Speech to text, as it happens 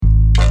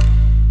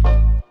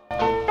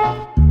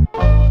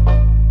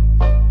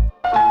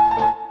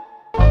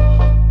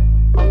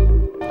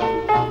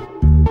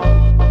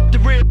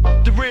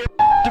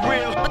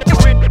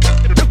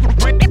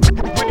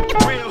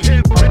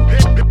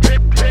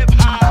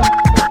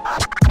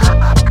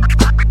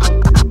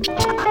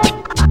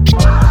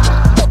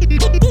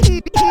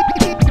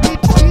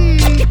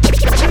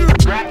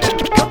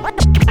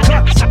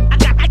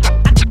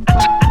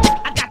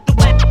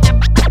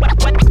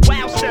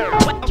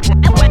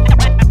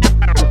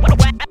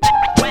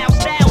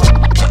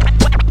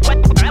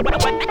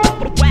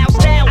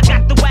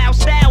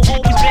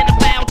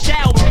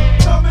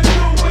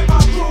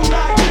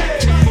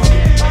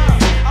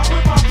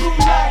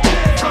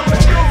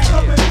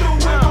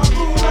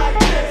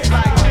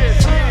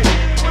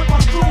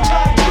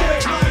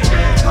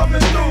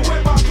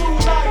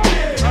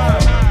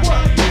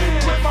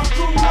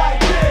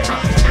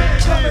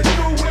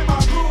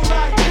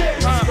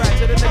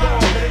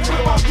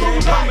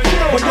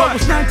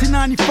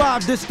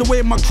this the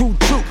way my crew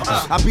troop.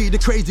 I be the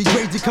crazy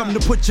come to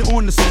put you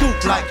on the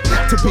scoop. Like,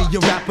 to be a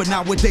rapper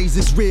nowadays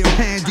is real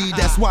handy.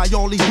 That's why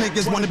all these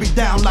niggas wanna be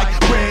down like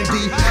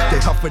Brandy. They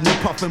huffing and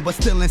puffing, but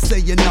still ain't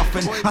saying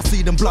nothing. I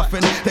see them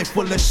bluffing, they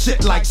full of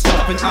shit like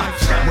stuffing.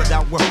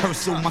 Without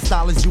rehearsal, my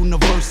style is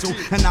universal,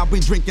 and I've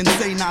been drinking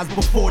Saints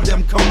before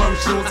them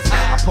commercials.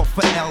 I puff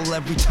for L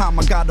every time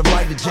I gotta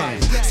write a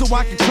jam, so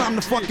I can climb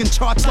the fucking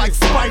charts like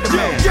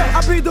Spider-Man. Yeah,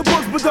 I be the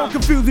books, but don't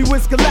confuse me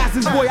with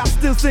Scholastic. Boy, I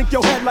still sink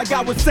your head like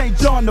I was St.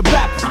 John the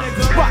Baptist.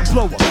 Spot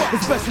blower,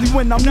 especially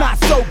when I'm not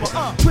sober.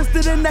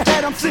 Twisted in the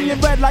head, I'm seeing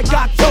red like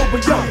October.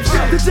 Yo,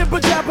 the jibber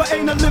jabber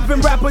ain't a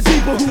living rapper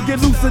deeper who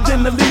get looser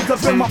than the leaves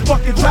up in my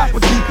fucking trapper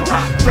keeper.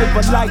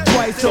 Flavor like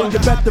twice, so you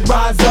better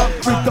rise up.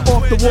 Freak the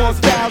off the wall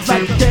styles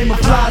like the game of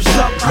flies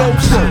up.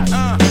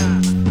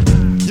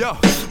 Yo, yo,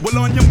 well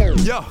on your move,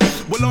 yo,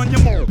 well on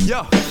your move,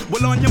 yo,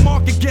 well on your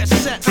mark and get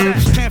set.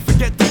 Can't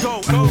forget the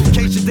go. In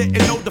case you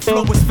didn't know, the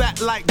flow is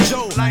fat like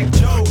Joe.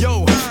 Yo,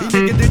 you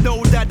niggas they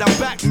know that I'm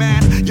back,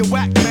 man. You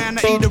whack, man.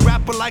 I eat a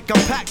rapper like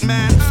I'm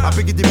Pac-Man. I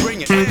figured they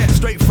bring it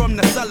straight from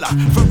the cellar.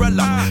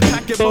 Varela,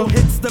 packable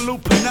hits the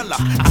Lupinella.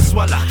 I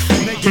swallow,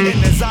 make it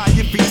in his eye.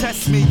 If he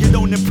test me, you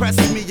don't impress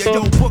me.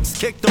 Yo, books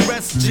kick the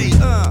rest, G.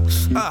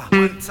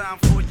 One time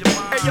for your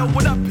mind. Hey yo,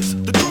 what up? Is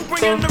the crew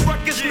bringing the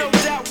ruckus? No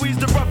doubt, we's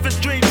the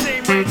roughest dream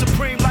team. Reign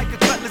supreme like a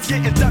cutlass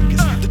getting duckers.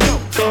 The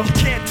dope, you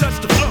can't touch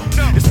the flow.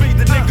 It's me,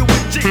 the nigga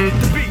with G,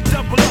 the B,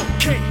 double O,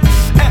 K,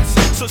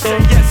 S. So say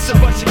yes to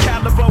Russian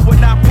caliber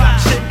when I pop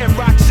shit and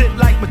rock shit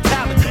like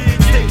Metallica.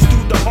 Sticks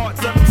through the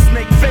hearts of the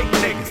snake fake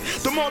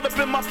niggas. Them all up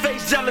in my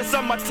face, jealous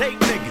of my tape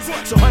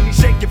niggas. So honey,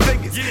 shake your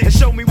fingers and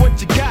show me what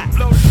you got.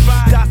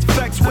 Das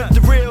effects with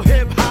the real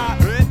hip hop.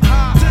 To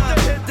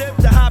the hip dip,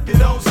 the hop, you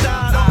don't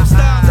stop.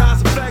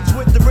 Das effects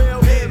with the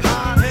real hip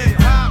hop. To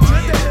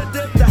the hip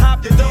dip, the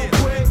hop, you don't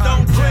quit.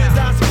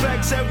 Das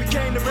effects said we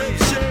came to rip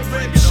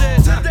shit.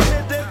 To the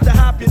hip dip, the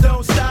hop, you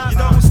don't stop.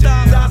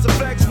 Das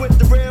effects with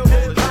the real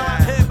hip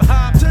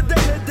hop. To the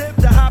hip dip,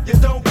 the hop, you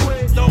don't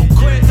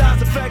quit.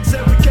 Das effects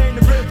said we came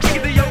to rip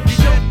shit.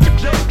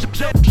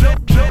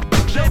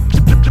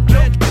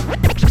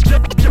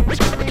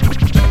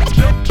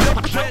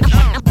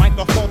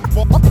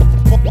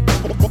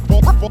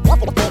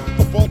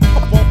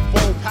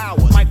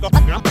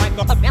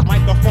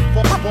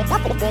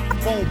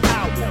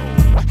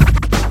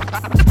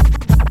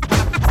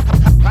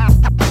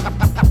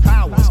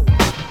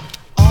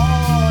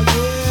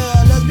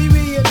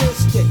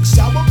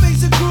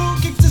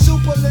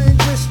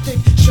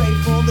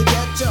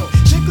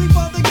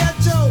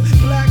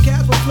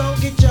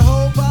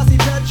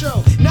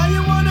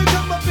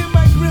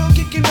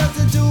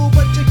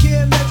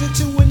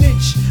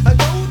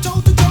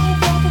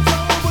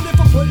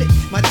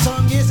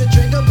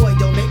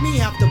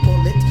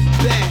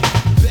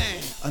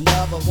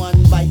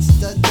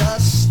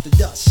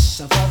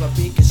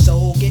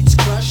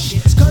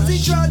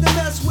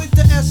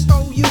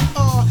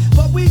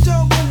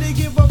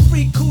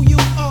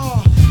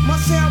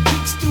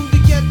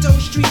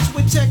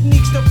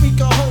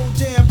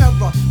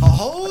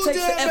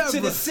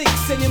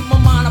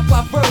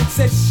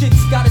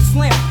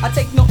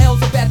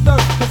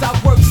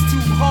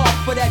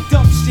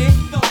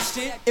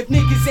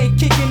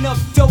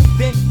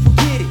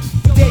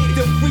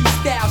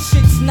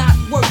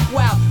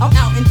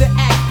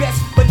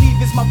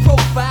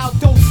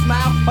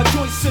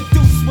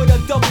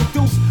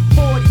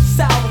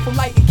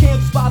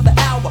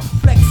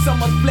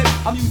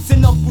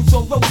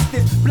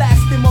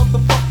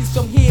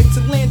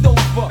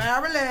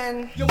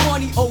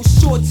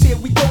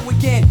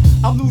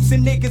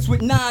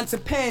 With nines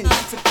and pens.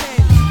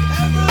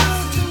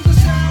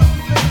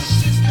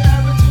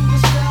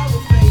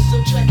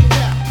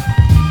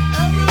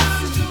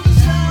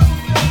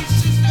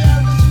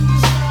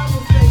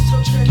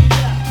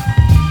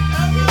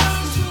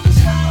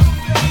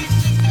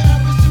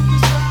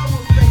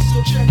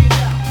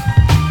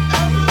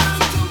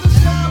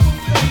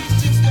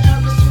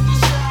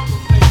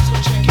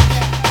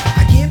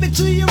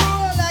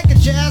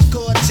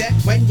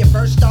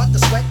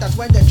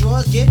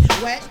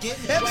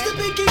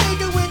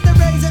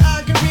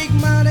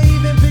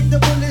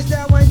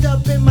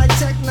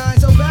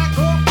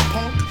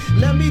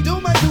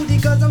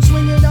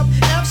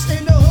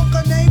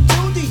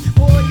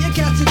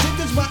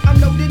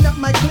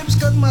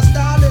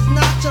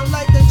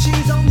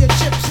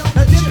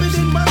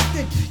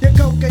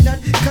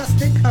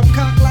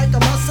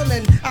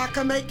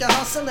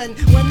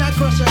 When I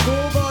crush a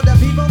groove, all the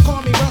people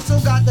call me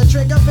Russell. Got the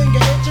trigger finger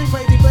itching,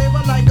 crazy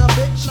flavor like a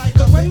bitch.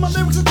 Cause when my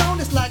lyrics are thrown,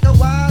 it's like a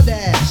wild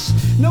ass.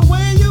 No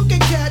way you can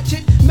catch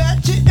it,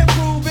 match it, and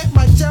prove it.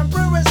 My temper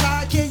is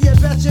high, can you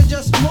bet you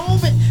just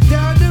move it?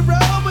 Down the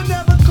road, but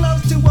never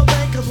close to a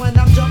bank. Cause when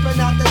I'm jumping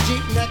out the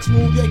Jeep, next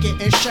move, you're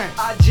getting shanked.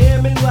 I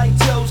jam in like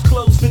toes,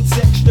 close fits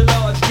extra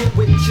large. Get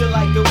with you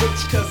like a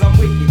witch, cause I'm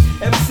wicked.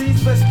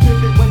 MC's best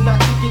pivot when I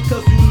kick it,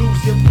 cause you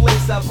lose your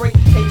place. I break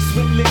apes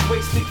with lick,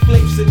 wasted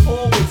flames, and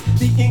always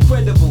the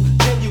incredible,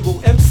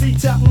 genuine MC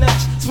top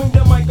notch. Swing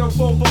the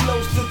microphone from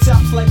lows to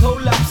tops like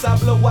hole ups. I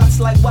blow watts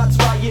like watts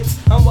hits.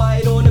 I'm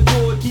right on the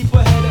board, keep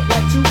a head up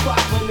like Tupac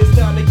when it's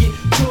time to get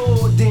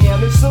tore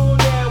down. It's on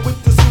now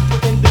with the super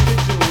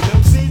individual.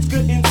 Them seeds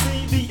couldn't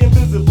see the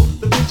invisible.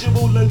 The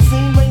visual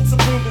unseen reign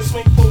supreme to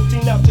swing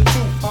 14 out to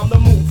 2. I'm the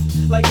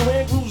move, like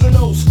Grand Grooves and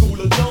old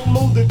schoolers. Don't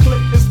move the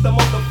click, it's the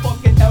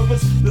motherfucking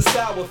errors, the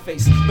sour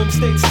face. From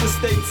states to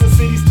states and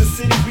cities to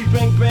cities, we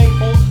bang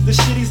all the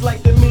shitties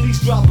like the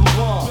middies dropping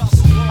bombs.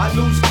 I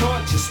lose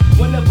conscious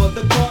whenever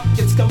the clock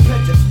gets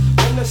competitive.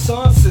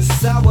 Renaissance is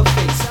sour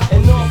face,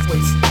 and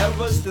always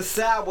errors the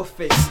sour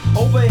face.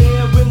 Over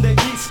here in the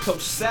East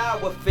Coast,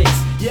 sour face.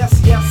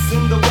 Yes, yes,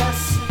 in the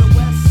West,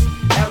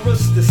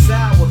 errors the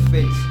sour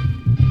face.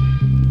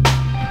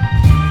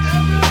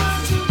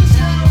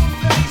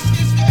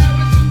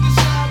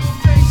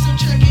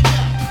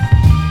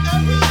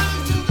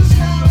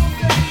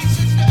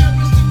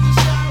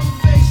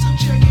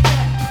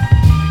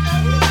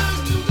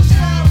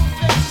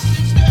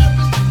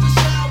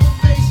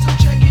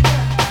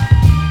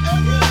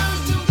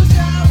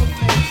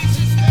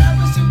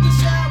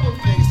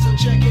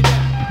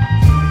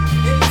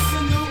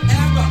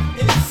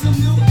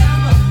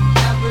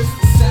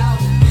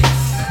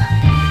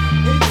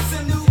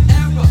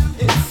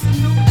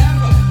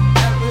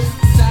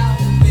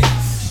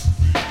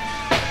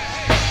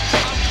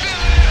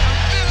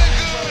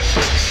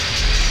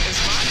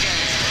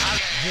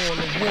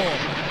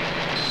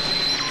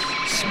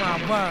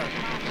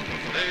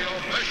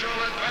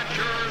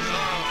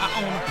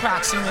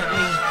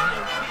 Approximately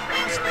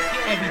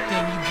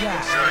everything you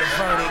got.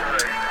 Verdict.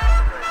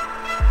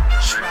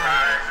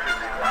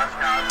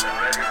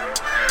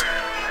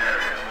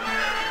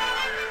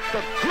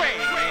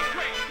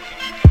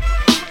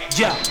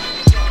 Yeah.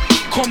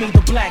 Call me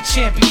the black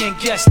champion,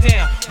 guest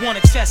down.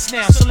 Wanna test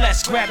now, so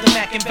let's grab the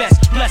Mac and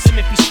vest. Bless him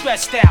if he's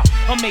stressed out.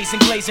 Amazing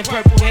glazing,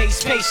 purple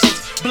haze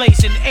patience.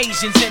 Blazing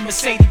Asians in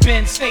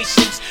Mercedes-Benz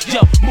stations. Yo,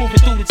 moving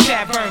through the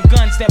tavern.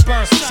 Guns that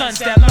burn, sons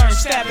that learn.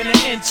 Stabbing an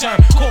intern,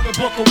 corporate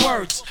book of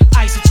words.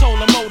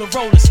 Isotola,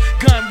 Motorola's,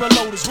 gun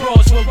reloaders.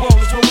 Brawls with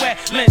rollers, with wet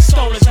lens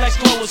stolers. Let's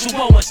growers who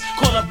owe us.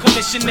 Call up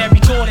Commissionary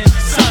Gordon.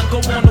 Son,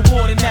 go on the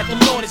warden that the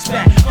Lord is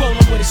back. Rolling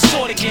with his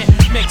sword again.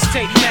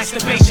 Mixtape,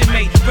 masturbation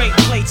mate. Rape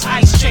plates,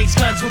 ice chase.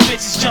 Guns with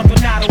bitches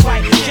jumping out of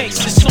white case.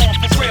 It's on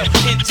for real,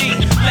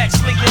 indeed. Lex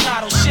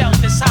Leonardo shell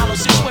this hollow.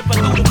 Since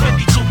whipping through the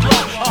 52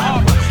 blow. A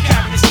horror,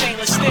 carry the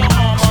stainless steel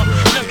armor.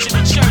 Nurture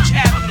the church,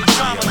 avenue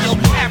drama. Yo,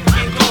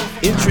 African gold.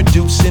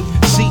 Introducing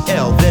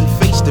CL, then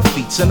face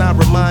defeats. And I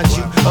remind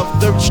you of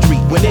 3rd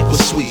Street when it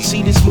was sweet.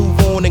 See this move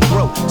on and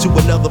grow to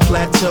another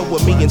plateau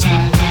where me and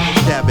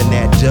dabbing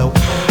that dough.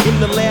 In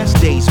the last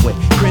days when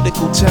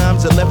critical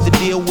times I left to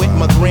deal with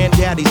my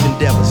granddaddy's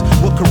endeavors.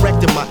 What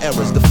corrected my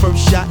errors? The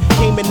first shot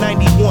came in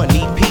 91,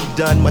 EP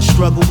done. My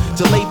struggle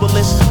to label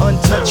this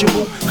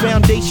untouchable.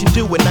 Foundation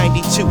due in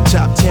 92,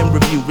 top 10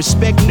 review.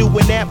 Respect new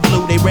and that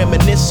blue, they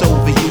reminisce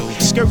over you.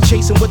 Skirt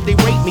chasing what they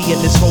rate me in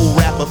this whole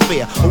rap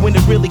affair. But when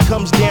it really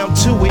comes down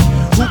to it,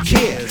 who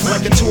cares?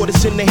 Like a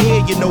tortoise in the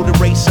hair, you know the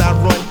race I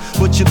run.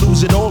 But you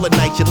lose it all at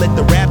night, you let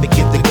the rabbit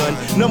get the gun.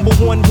 Number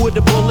 1 with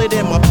a bullet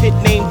and my pit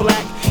name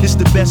black. It's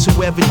the best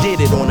who ever did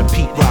it on a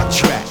Pete Rock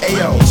track.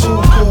 Ayo,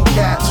 2 cool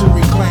cats who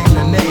reclaim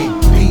the name.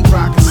 Pete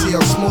Rock and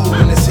CL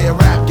Smooth in this here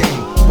rap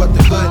game. But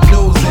the good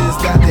news is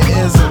that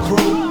there is a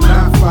crew.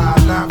 Not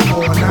 5, not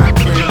 4, not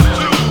 3.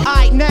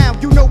 Alright, now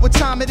you know what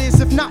time it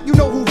is. If not, you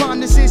know who rhyme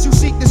this is. You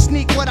seek to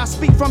sneak what I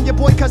speak from your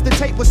boy, cause the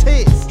tape was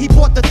his. He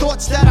bought the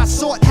thoughts that I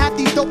sought. Half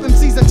these dope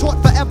MCs are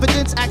taught for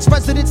evidence. Ask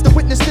residents to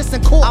witness this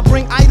in court. I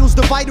bring idols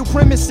to vital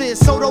premises.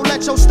 So don't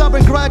let your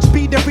stubborn grudge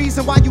be the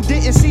reason why you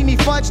didn't see me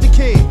fudge the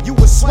kid. You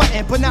was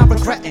sweating, but not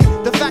regretting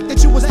the fact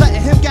that you was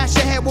letting him gas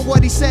your head with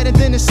what he said. And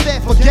then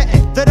instead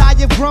forgetting that I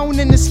have grown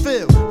in this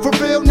field. For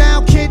real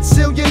now, kids,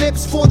 seal your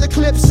lips for the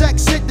clips.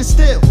 Exit the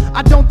still.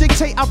 I don't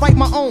dictate, I write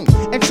my own.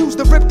 And choose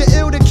to rip the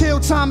ill to kill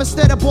time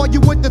instead of bore you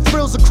with the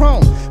thrills of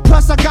chrome.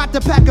 Plus I got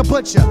to pack a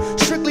butcher,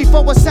 strictly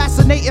for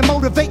assassinating,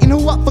 motivating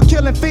who up for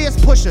killing fierce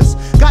pushers.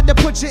 Got to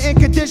put you in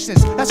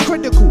conditions that's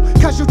critical,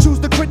 cause you choose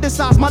to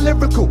criticize my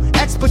lyrical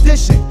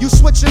expedition. You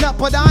switching up,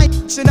 but I ain't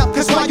switching up,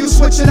 cause while you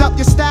switching up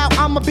your style,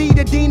 I'ma be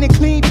the dean and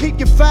clean, peak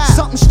your file.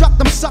 Something struck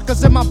them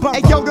suckers in my borough.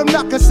 Hey yo, them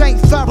knuckers ain't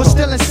thorough, but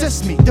still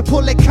insist me to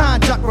pull their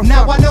conduct referral.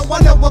 Now I know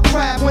a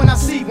crab when I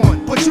see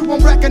one, but you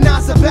won't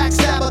recognize a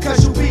backstabber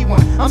cause you be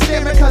one. I'm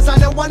staring cause I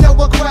know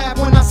a crab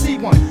when I see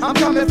one. I'm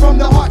coming from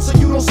the heart so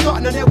you don't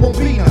start and there won't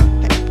be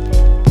none.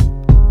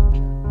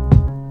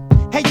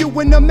 Hey, you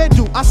in the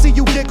middle, I see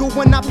you giggle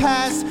when I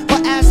pass.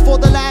 But as for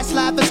the last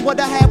laugh, it's what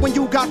I had when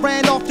you got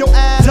ran off your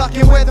ass.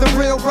 Ducking where the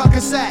real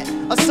ruckus at.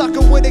 A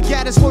sucker with a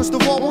gat is worst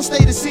of all, won't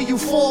stay to see you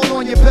fall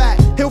on your back.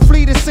 He'll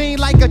flee the scene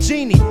like a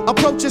genie.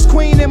 Approach his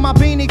queen in my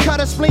beanie, cut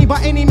her spleen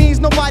by any means,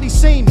 nobody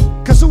seen me.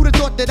 Cause who'da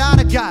thought that I'd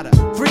have got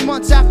her 3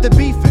 months after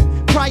beefing?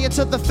 prior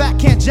to the fact,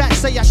 can't Jack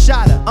say I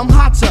shot her. I'm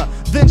hotter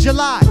than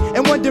July,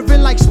 and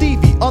wondering like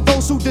Stevie, are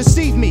those who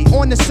deceive me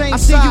on the same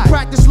side. I see you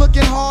practice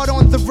looking hard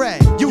on the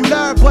red. You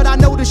learn, but I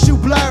notice you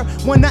blur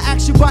when I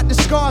ask you about the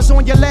scars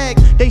on your leg.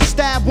 They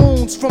stab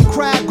wounds from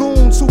crab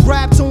goons who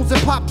grab tunes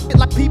and pop it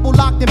like people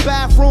locked in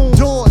bathroom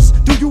doors.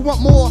 Do you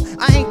want more?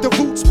 I ain't the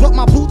roots, but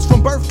my boots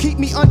from birth keep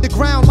me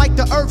underground like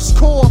the earth's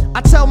core.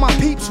 I tell my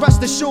peeps,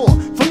 rest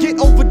assured, forget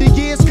over the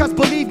years, cause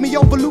believe me,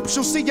 over loops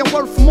you'll see you're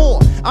worth more.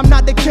 I'm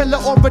not a killer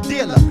or a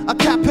dealer, a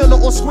cat pillar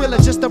or squiller,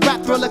 just a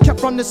rap thriller kept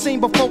from the scene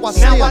before I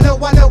see. Now I know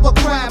a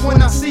crab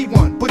when I see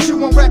one, but you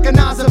won't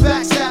recognize a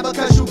backstabber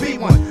cause you be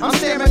one. I'm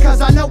staring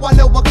cause I know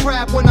a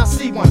crab when I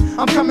see one.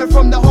 I'm coming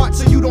from the heart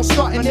so you don't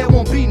start and there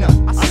won't be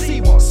none. I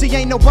see one. See,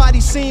 ain't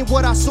nobody seen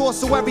what I saw,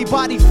 so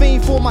everybody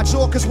fiend for my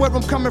jaw, cause where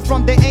I'm coming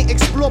from they ain't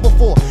explored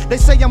before. They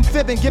say I'm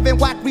fibbing, giving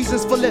whack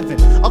reasons for living.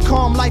 A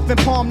calm life and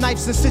palm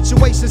knives in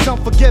situations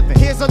unforgiving.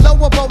 Here's a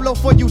lower bolo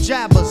for you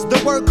jabbers.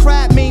 The word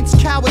crab means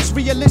cowards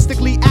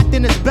realistically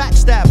acting as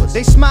backstabbers.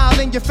 They smile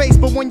in your face,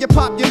 but when you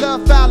pop your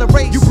love foul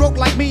erase. You broke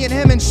like me and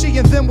him, and she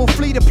and them will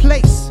flee the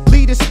place.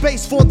 Lead a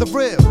space for the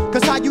real,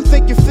 cause how you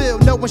think you feel,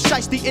 no one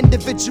shites the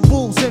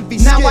individuals envy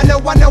skill. Now I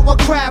know a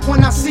crab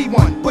when I see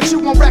one, but you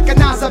won't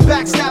recognize a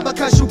backstabber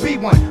cause you be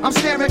one. I'm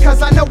staring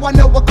cause I know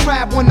a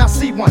crab when I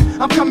see one.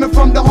 I'm coming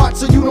from the heart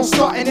so you don't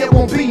start and there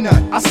won't be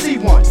none. I see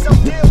one. So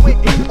deal with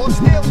it, or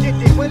still get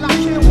it, will I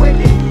kill with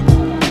it?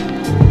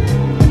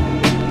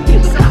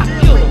 So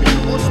deal with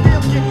it, or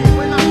still get it,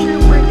 will I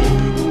kill with it?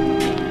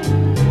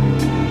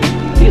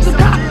 He's a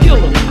cop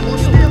killer. Or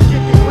still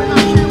get it, will I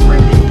kill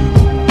with it?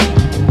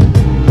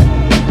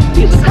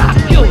 He's a cop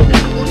killer.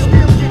 Or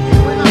still get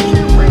it, will I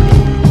kill with it?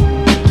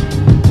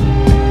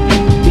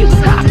 He's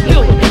a cop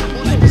killer.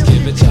 Just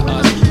give it to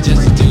us,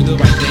 just to do the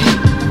right thing.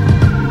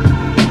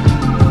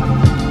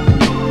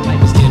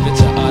 Just give it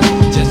to us,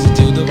 just to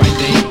do the right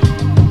thing.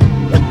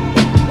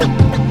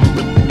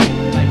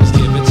 Just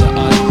give it to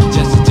us,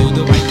 just to do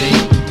the right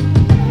thing.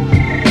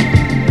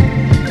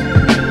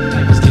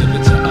 Just give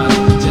it to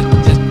us,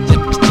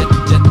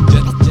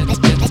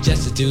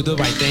 just to do the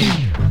right thing.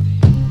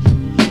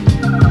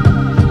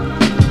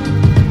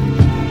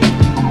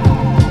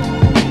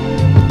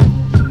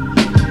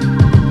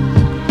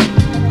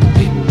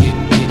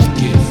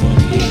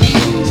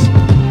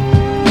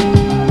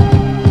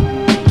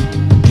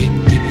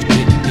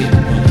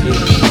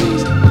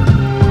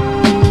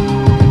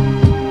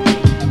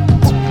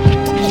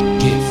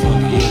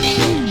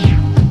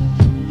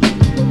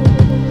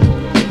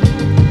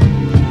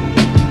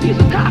 He's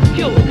a cop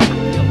killer.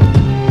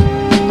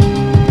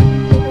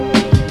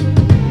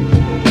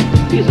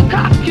 He's a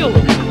cop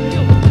killer.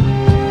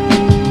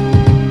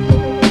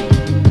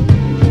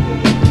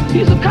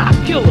 He's a cop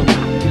killer.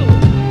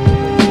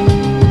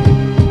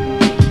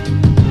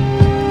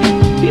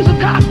 He's a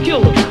cop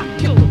killer.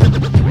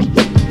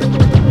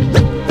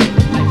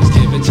 Just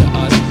give it to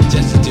us,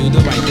 just to do the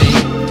right thing.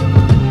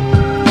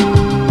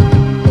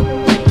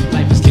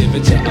 Just give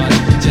it to us,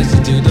 just to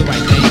do the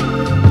right thing.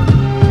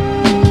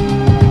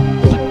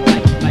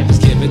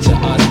 Just give it to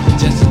us,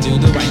 just to do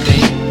the right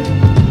thing.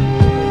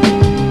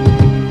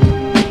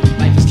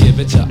 Just give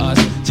it to us,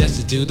 just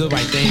to do the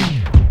right thing.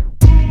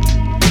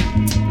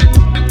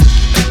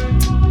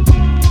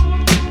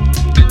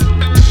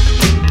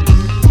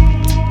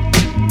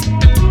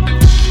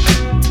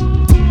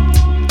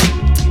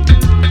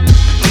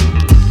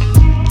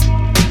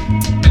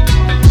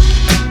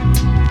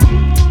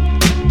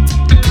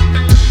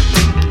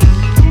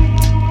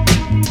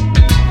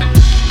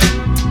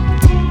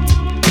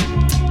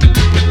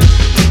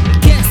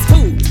 Guess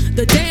who?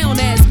 The down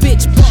ass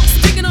bitch boss.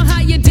 Speaking on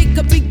how your dick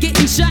could be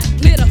getting shot,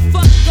 clear the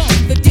fuck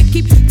off. The dick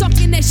keep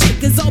talking that shit,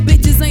 cause all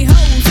bitches ain't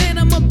hoes. And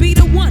I'ma be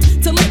the one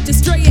to let your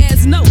stray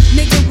ass know.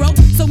 Nigga wrote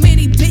so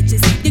many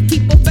bitches, you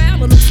keep on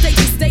fouling them. State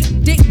to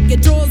state dick, your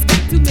drawers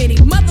got too many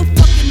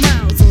motherfucking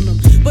miles on them.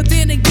 But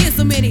then again,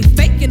 so many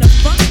faking the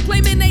fuck,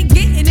 claiming they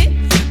getting it.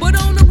 But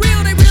on the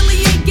real, they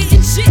really ain't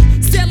getting shit.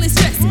 Selling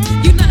stress,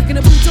 you not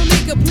gonna boot your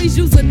nigga, please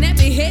use a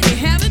nappy headed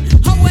having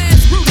hoe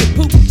ass rooted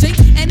poop G.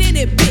 And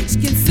any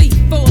bitch can see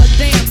for a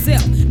damn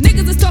self.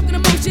 Niggas is talking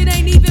about shit,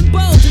 ain't even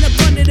bulging up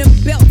under them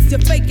belts. Your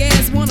fake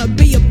ass wanna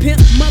be a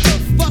pimp,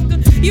 motherfucker.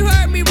 You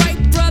heard me right,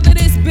 brother,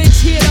 this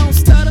bitch here don't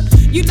stutter.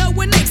 You know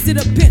we're next to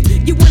the pimp,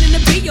 you wanting to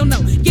be your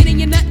no. Getting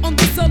your nut on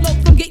the solo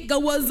from get-go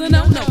was a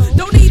no-no.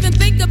 Don't even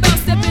think about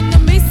stepping to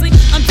me, see,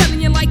 I'm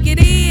telling you like it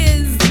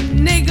is,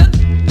 nigga.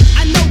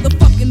 I know the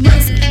fucking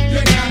mercy.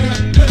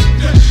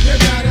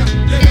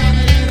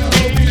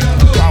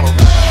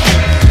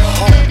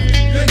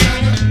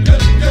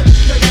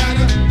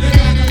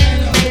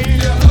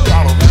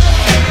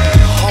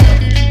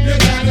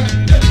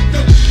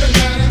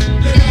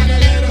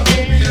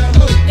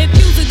 If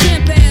you's a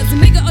jump ass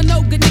nigga or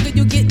no good nigga,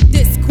 you get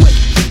this quick.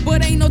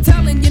 But ain't no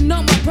telling, you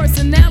know my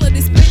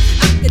personality spit.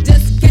 I could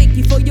just gank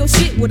you for your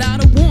shit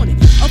without a warning.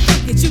 Or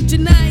fuck it, shoot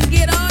your nine,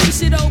 get all your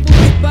shit over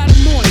with by the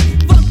morning.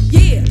 Fuck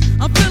yeah,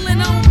 I'm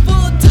feeling on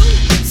full too.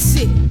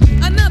 Shit,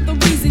 another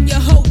reason your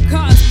whole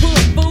car's full,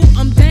 fool.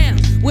 I'm down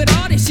with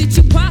all this shit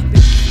you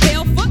poppin'.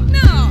 Hell, fuck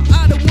nah,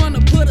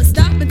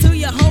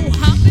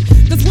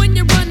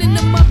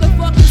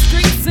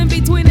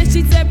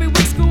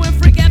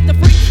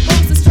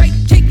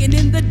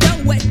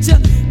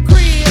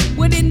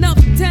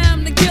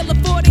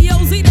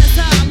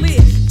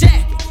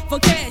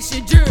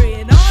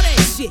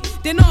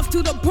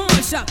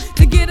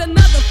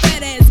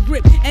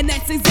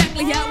 that's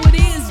exactly how it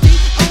is, G.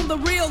 On the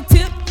real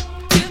tip,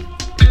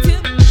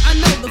 I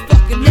know the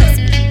fucking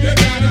lesson. You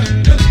gotta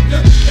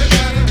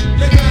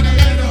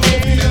let her hoe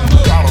be a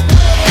hoe.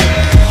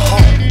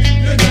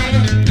 You gotta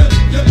let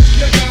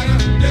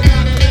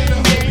her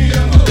hoe be a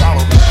hoe.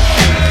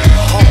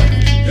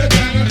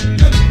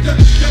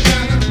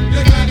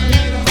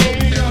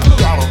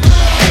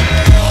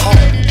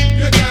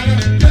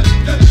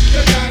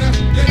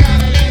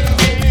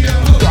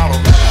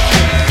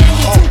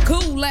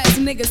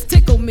 Niggas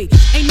tickle me,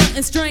 ain't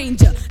nothing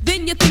stranger.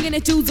 Then you're thinking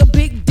that you's a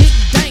big dick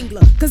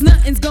dangler. Cause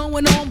nothing's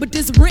going on but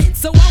this rent,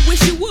 so I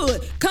wish you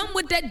would come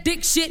with that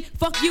dick shit,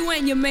 fuck you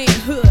and your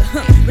manhood.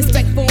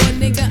 Respect for a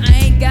nigga, I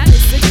ain't got it,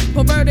 sick.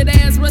 Perverted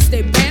ass,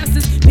 rusty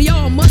bastards, be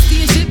all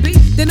musty and shit be,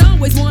 then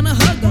always wanna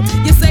hug them.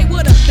 You say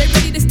what up, they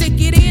ready to stick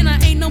it in, I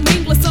ain't no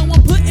mingler, so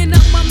I'm putting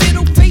up my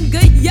middle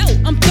finger. Yo,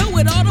 I'm through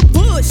with all the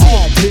bullshit.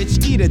 Oh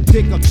bitch, eat a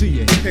dick up to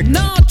your hick.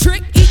 Nah,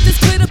 trick, eat this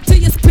split up to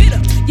your spit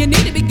up. You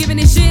need to be giving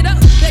this shit up.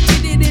 That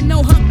you didn't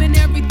know humping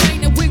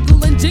everything that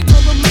wiggle and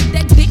jiggle and make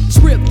that dick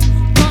dribble.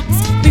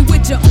 Pumps be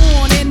with you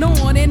on and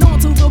on and on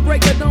till the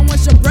break of dawn.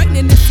 Once you're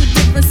pregnant, it's a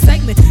different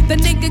segment. The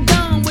nigga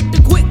gone with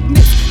the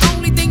quickness.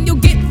 Only thing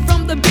you'll get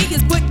from the B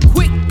is put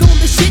quick on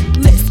the shit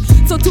list.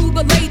 So to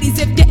the ladies,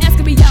 if you're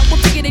asking me out,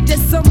 we'll figure they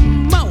just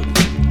some more.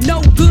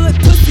 No good,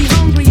 pussy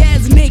hungry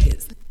ass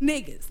niggas.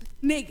 Niggas.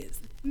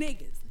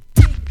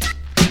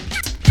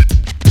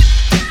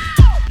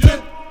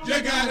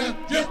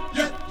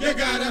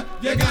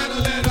 You gotta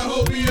let her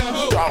hoe be a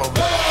hoe. You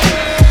gotta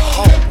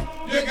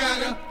let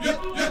her hoe be a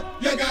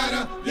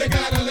hoe. You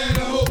gotta let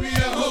her hoe be a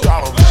hoe.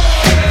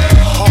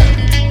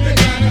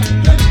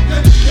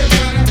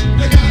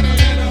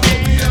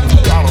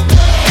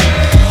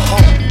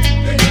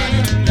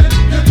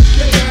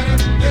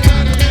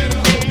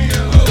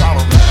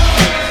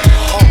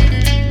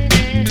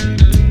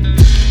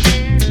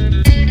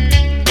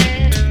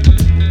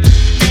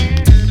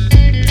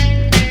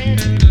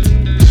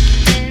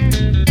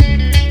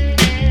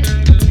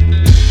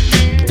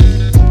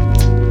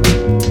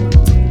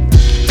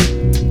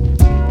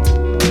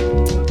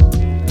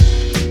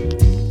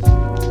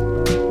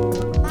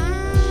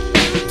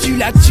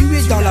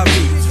 Tué dans la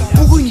rue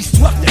pour une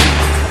histoire de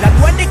la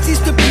loi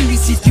n'existe plus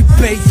si tu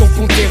payes ton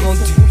compte est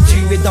rendu.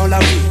 Tu es dans la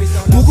rue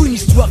pour une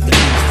histoire de la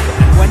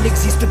loi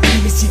n'existe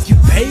plus si tu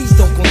payes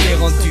ton compte est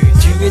rendu.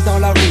 Tu es dans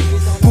la rue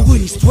pour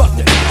une histoire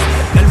de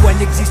la loi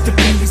n'existe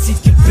plus si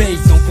tu payes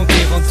ton compte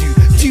est rendu.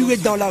 Tu es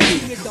dans la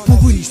rue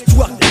pour une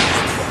histoire de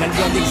la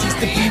loi n'existe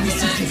plus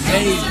si tu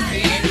payes.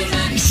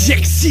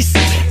 J'existe,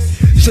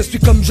 je suis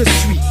comme je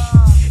suis,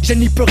 je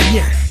n'y peux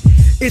rien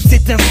et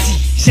c'est ainsi,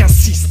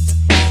 j'insiste.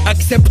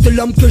 Accepte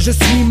l'homme que je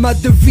suis, ma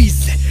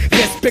devise.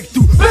 Respecte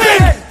tout,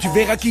 tu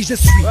verras qui je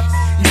suis.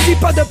 Ici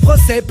pas de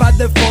procès, pas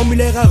de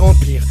formulaire à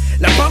remplir.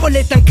 La parole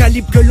est un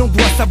calibre que l'on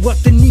doit savoir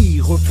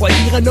tenir.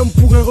 Refroidir un homme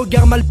pour un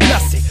regard mal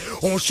placé.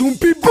 On choum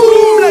puis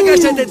boum, la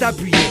gâchette est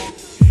appuyée.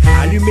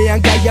 Allumer un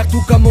gaillard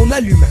tout comme on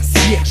allume un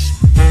cierge.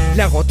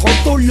 L'un rentre en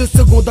tôle, le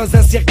second dans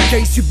un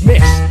cercueil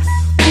submerge.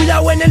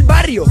 Cuidado en el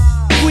barrio,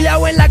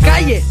 cuidado en la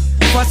calle.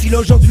 Facile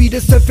aujourd'hui de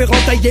se faire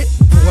entailler.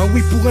 Pour un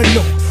oui, pour un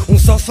non, on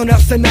sent son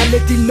arsenal,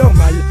 est-il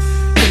normal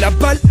que la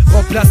balle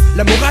remplace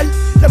la morale?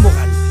 La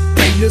morale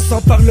paye le sang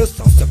par le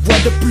sang, se voit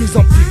de plus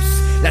en plus.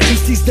 La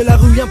justice de la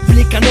rue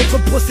implique un autre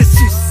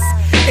processus.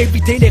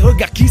 Éviter les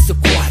regards qui se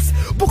croisent.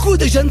 Beaucoup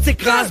de jeunes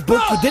s'écrasent,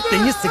 beaucoup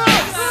d'éteignés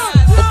s'écrasent.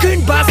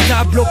 Aucune base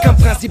stable, aucun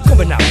principe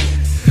convenable.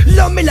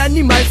 L'homme et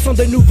l'animal sont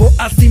de nouveau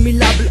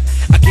assimilables.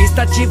 Aquí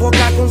está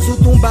Chivoca con su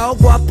tumba au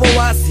guapo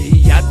así.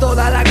 A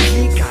toda la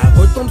clique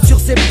retombe sur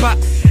ses pas.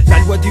 La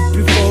loi du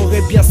plus fort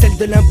est bien celle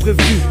de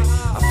l'imprévu.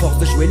 À force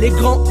de jouer les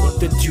grands, on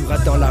te tuera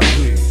dans la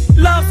rue.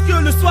 Lorsque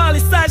le soir les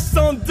sages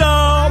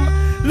s'endorment,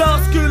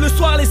 lorsque le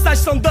soir les sages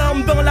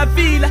s'endorment dans la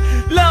ville,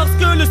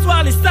 lorsque le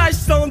soir les sages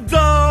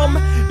s'endorment,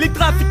 les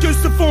trafics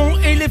se font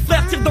et les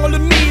frères tirent dans le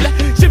mille.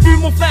 J'ai vu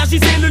mon frère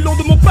giser le long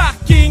de mon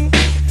parking,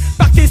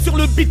 parqué sur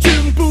le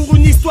bitume pour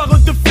une histoire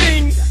de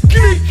fling.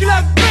 Clic,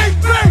 clac, bang,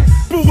 bang,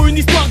 pour une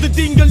histoire de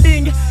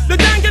ding-a-ling. Le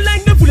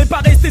dingue-ling ne voulait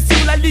pas rester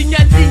sur la ligne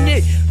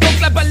alignée, donc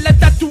la balle l'a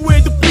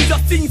tatoué de plusieurs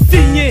signes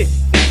signés.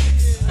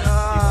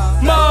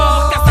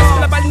 Mort, car sache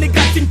que la balle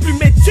négative plus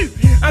mais tue.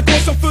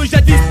 Inconscient feu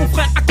jadis, mon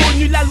frère a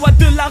connu la loi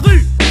de la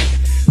rue.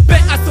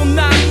 Paix à son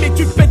âme, mais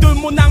tu paies de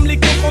mon âme les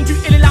comptes rendus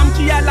et les larmes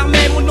qui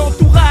alarmaient mon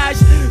entourage.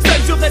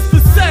 Seul je reste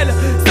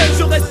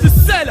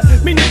seul,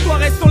 mes nettoirs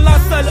restent en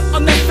linceul,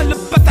 en un seul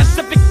passage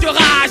avec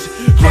rage.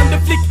 Loin de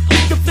flic,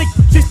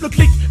 juste le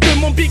clic de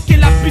mon bic et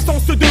la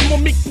puissance de mon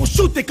mic pour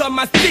shooter comme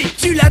un stick.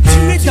 Tu l'as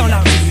tué dans la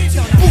rue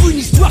pour une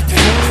histoire de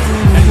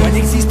la loi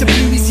n'existe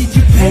plus si tu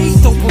payes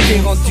ton compte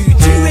est rendu.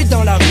 Tu es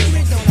dans la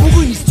rue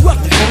pour une histoire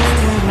de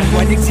la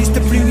loi n'existe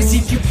plus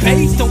si tu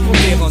payes ton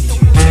compte est rendu.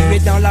 Tu es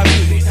dans la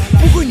rue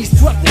pour une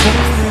histoire de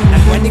la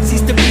loi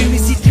n'existe plus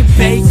si tu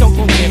payes ton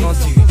compte est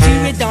rendu. Tu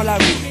es dans la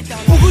rue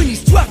pour une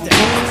histoire de la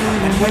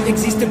loi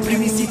n'existe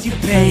plus si tu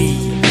payes.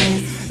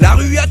 La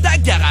rue à ta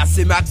gare,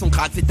 c'est Max, on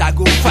gratte, c'est ta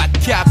go, fat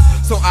cap.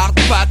 son hard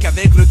pack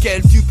avec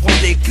lequel tu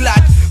prends des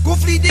claques.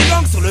 Conflit des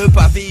gangs sur le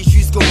pavé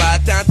jusqu'au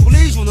matin. Tous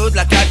les journaux de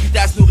la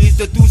capitale se nourrissent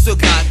de tout ce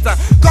gratin.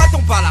 Quand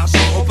on parle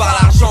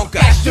argent,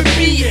 cash de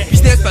billets.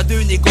 Business, pas de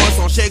négoce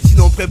en chèque,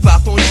 sinon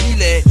prépare ton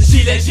gilet.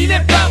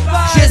 Gilet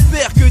papa.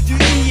 J'espère que tu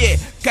y es.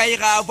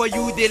 Kaira,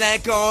 voyou,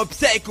 délinquant,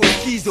 psycho,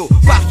 schizo,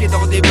 parqué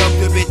dans des blocs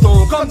de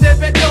béton comme des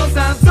bêtes dans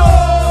un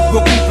zoo.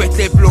 Beaucoup pètent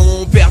les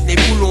plombs, perdent des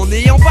boulons,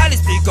 n'ayant pas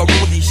l'esprit comme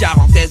on dit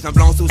charentaise, un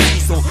blanc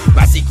saucisson.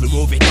 Basique le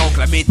mauvais temps, que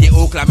la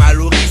météo clame à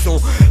l'horizon.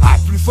 À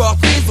plus forte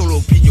raison,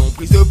 l'opinion,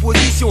 prise de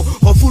position,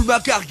 refoule ma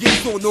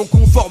cargaison, non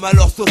conforme à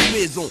leur sauce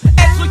maison.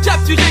 Être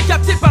capturé,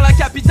 capté par la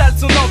capitale,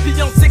 son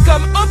ambiance, c'est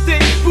comme opter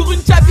pour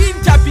une cabine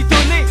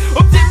capitonnée.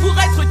 Opter pour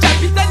être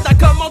capitaine d'un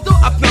commando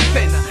à plein de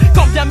peine.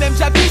 Quand bien même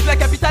j'abuse, la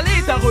capitale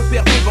est un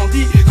repère de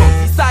bandits. Quand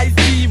dit ça, il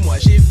dit, moi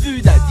j'ai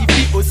vu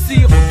d'Adivi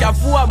aussi.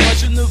 Rocavois, moi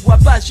je ne vois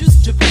pas,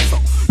 juste je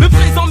pressens le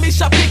présent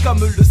m'échapper comme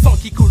le sang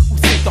qui coule ou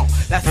s'étend.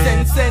 La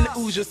scène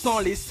où je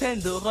sens les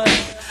scènes d'horreur.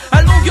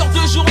 À longueur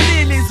de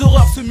journée, les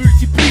horreurs se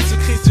multiplient, se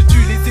créent, se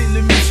tuent les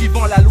ennemis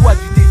suivant la loi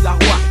du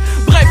désarroi.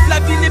 Bref, la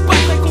vie n'est pas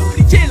très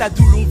compliquée là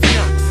d'où l'on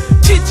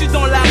vient. Qui tue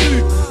dans la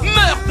rue,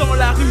 meurt dans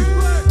la rue.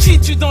 Qui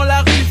tue dans la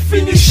rue,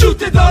 finit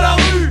shooté dans la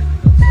rue.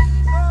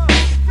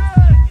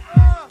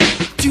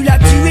 Tu l'as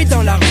tué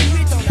dans la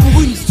rue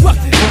pour une histoire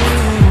de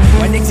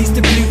moi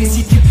n'existe plus et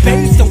si tu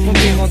payes ton compte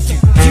est rendu.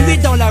 Tu es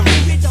dans la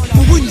rue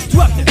pour une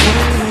histoire de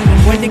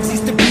moi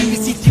n'existe plus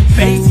et si tu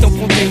payes ton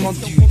compte est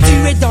rendu.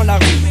 Tu es dans la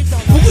rue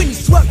pour une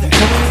histoire de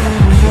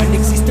moi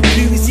n'existe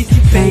plus et si tu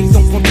payes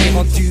ton compte est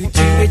rendu.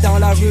 Tu es dans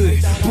la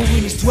rue pour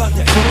une histoire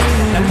de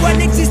la loi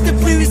n'existe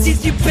plus et si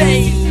tu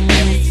payes.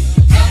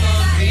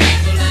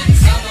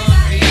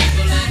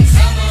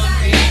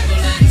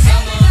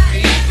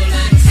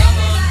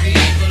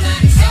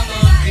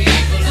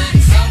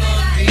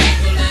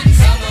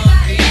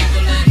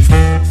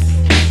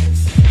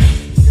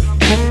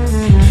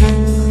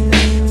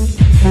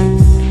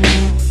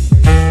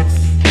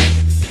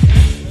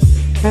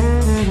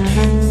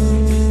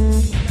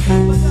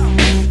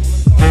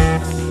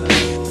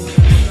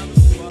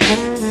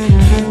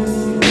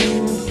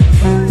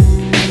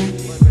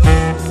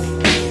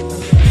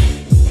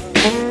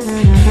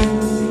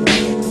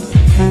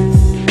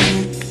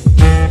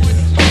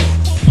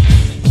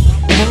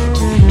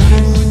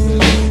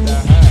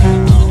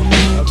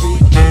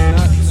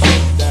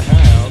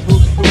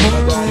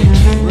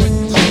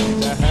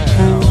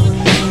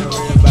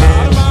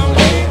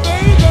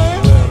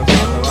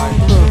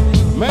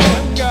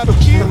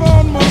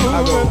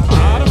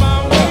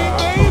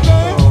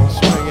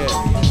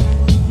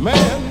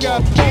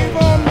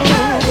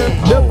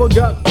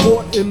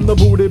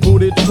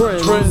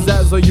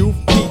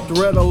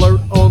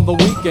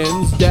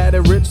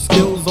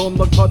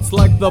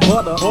 Like the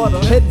butter.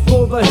 Head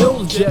for the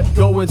hills, jet,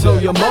 go and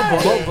tell your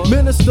mother.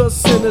 Minister,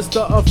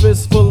 sinister, a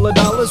fistful of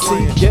dollars.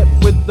 See, get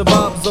with the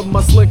vibes of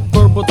my slick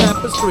verbal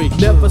tapestry.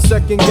 Never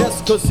second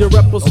guess, cause your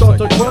rep will start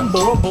to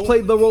crumble.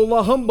 Play the role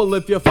of humble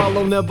if you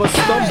follow, never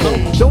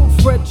stumble. Don't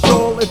fret,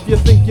 y'all, if you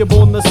think you're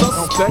born the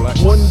suspect.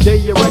 One day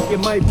your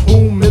record might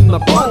boom in the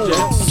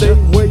project. Say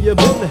where you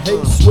been,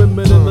 hey,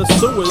 swimming in the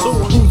sewers.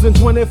 Cruising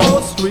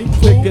 24th Street,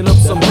 picking up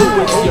some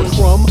fluids, you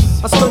crumb.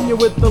 I stun you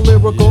with the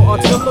lyrical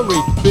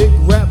artillery. Big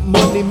rap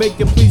money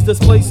making, please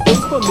display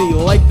skills for me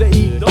like the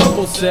E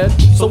double said.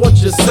 So what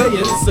you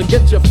saying? So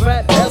get your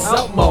fat ass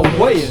out my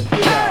way.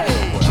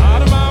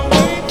 Out of my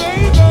way,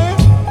 baby.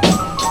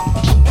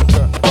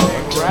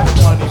 Rap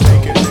money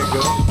making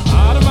nigga.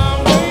 Out of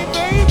my way,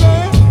 baby.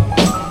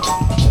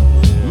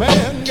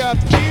 Man got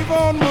to keep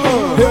on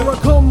moving. Here I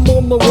come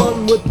on the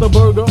run with the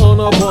burger on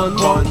a bun.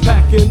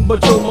 Packing,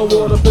 but yo, my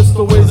water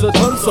pistol weighs a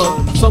ton,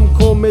 son. Some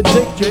call me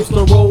Jake Juice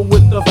to roll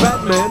with the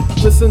fat man.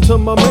 Listen to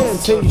my man,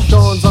 T.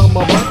 Sean's on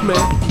my black man.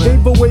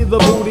 Gave away the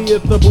booty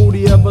if the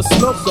booty ever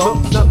snuffed up.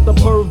 Not the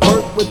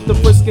pervert with the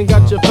frisking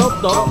got you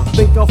felt up.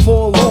 Think I'll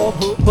fall off,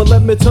 but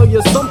let me tell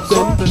you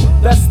something.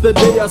 That's the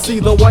day I see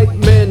the white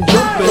man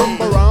jumping.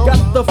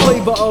 Got the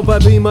flavor of a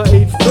Beamer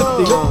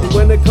 850.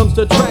 When it comes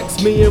to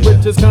tracks, me and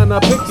Rich is kinda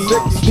picky.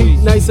 Pete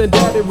Nice and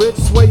Daddy Rich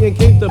swaying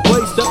came to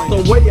play. Step the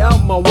way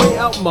out my way,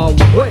 out my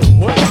way.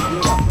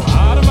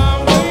 Out of my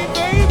way,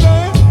 baby.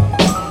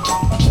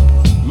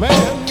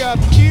 Man got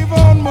to keep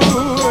on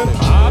moving.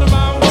 Out of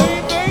my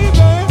way,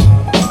 baby.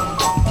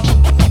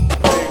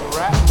 Big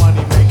rap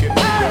money making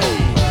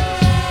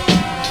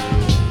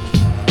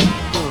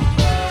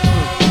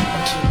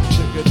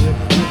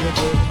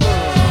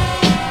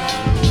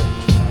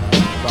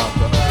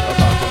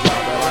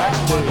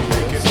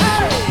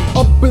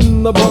Up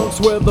in the Bronx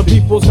where the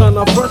people's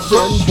kinda fresh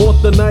and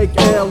bought the Nike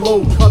Air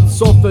low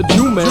cuts off the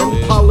Jew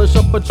man. polish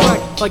up a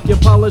track like you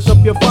polish up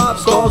your 5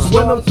 stars.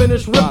 When I'm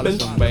finished ripping,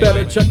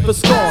 better check for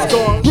scars.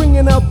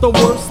 Bringing out the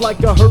worst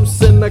like a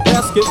hearse in a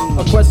casket.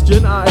 A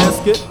question, I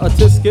ask it, a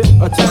tisket,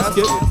 a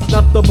tasket.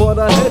 Not the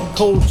butter head,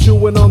 cold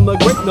chewing on the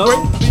grape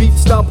nut. Beat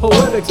style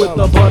poetic with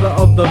the butter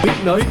of the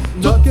beat nut.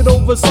 Took it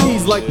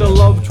overseas like the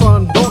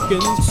Lovetron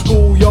Dawkins.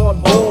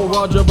 Schoolyard ball,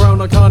 Roger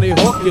Brown or Connie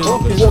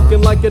Hawkins.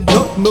 Walking like a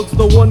duck, milks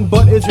the one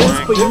but it's his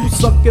for you.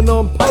 Sucking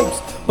on pipes,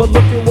 but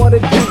look at what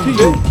it did to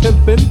you.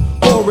 Pimpin',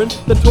 pouring,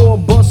 the tour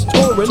bus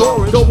touring.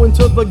 Going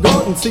to the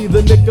garden, see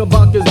the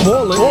Knickerbockers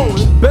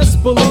ballin'.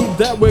 Best believe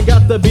that we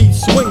got the beat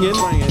swinging.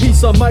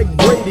 Piece of Mike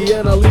Brady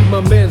and I leave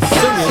my man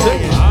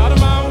singing. Out of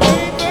my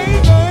way,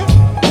 baby.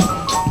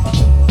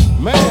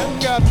 Man,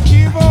 got to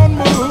keep on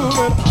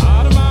moving.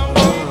 Out of my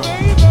way,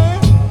 baby.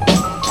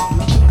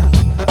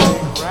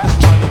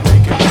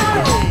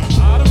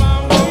 Out of my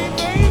way,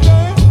 baby.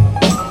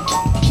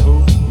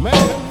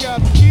 Man,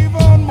 got to keep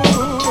on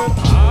moving.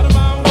 Out of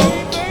my way,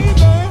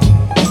 baby.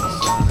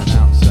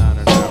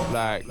 Sounding out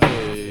like this.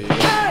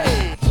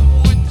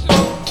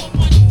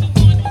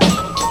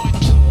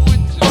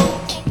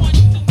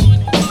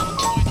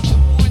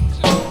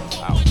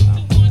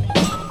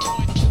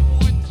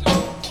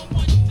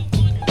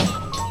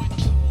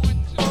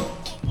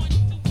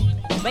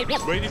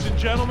 Ladies and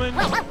gentlemen,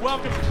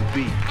 welcome to the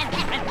beat.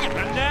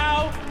 And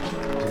now,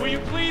 will you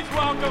please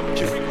welcome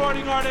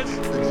recording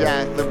artist, the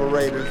Giant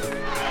Liberators.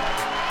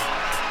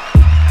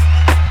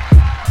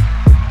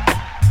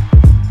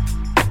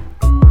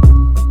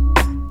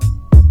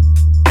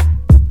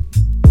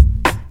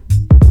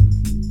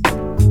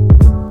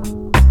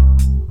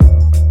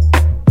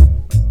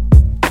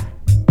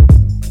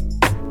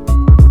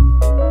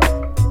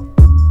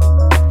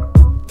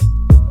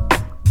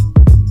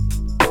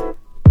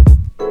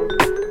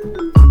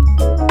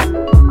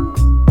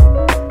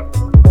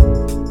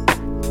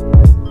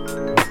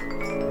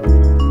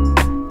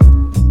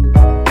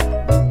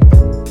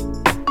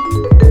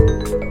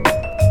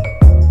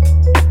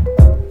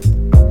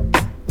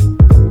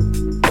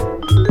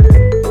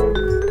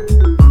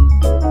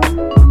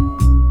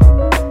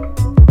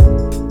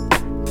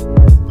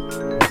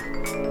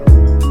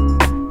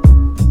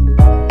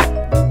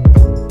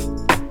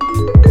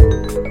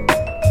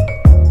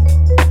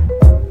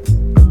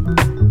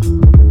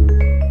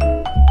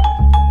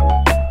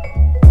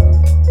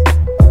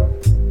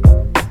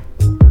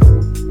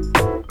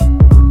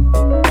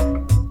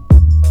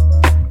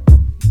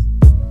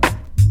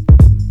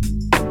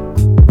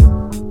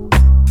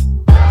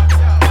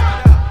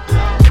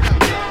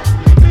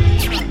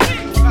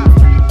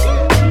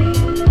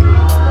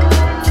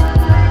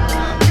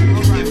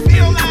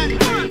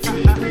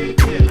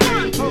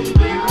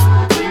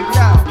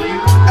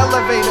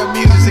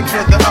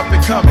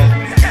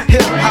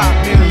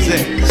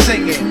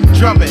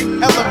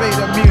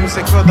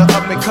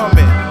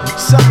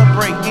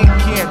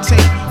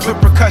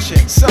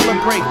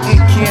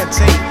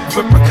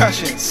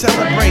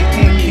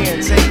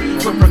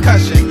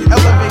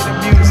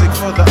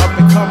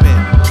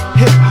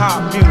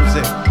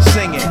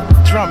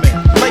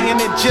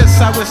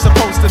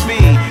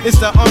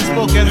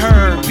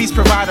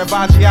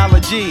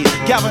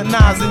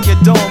 Galvanizing your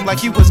dome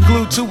like you was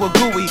glued to a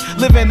gooey.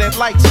 Living at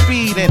light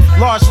speed and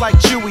large like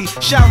Chewy.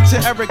 Shout to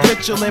Eric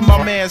Mitchell and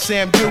my man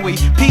Sam Dewey.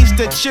 Peace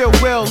to Chill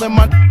Will and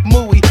my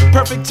Mooey.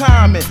 Perfect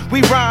timing,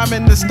 we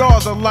rhyming, the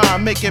stars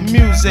align. Making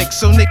music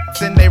so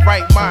niggas in their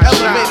right mind.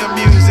 Elevator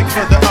music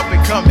for the up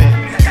and coming.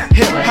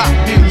 Hip hop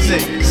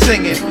music,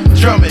 singing,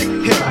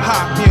 drumming. Hip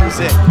hop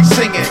music,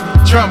 singing,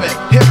 drumming.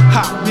 Hip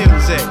hop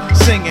music,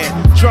 singing,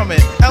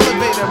 drumming.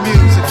 Elevator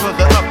music for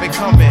the up and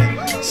coming.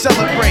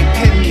 Celebrate,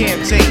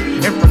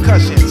 incantate, and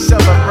percussion.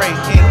 Celebrate,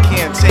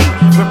 incantate,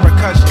 with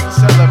percussion.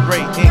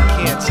 Celebrate,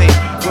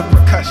 incantate, with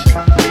percussion.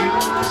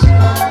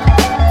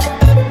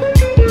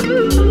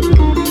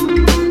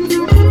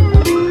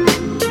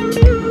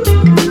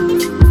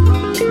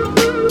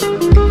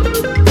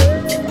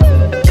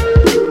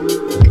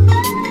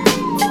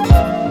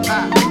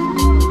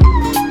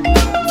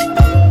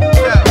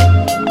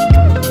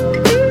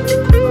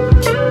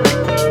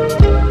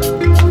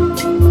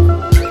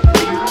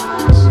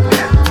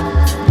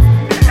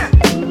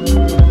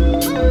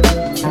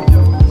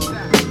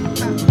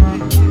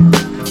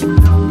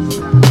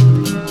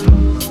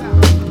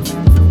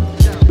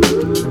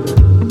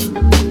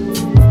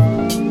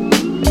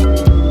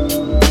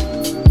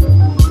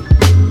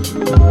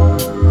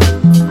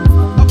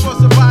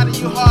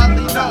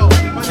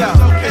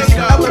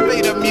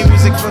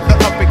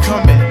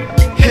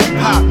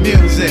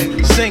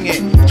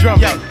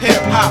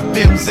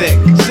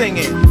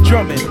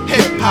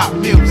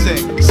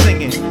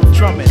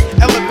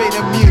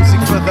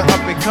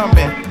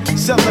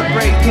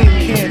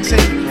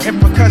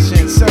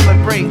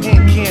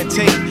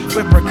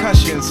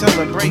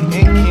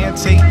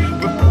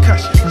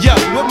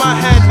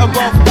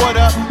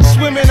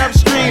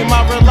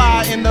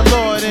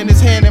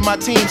 my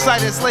team.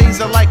 Sight as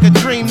laser like a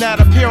dream that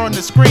appear on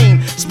the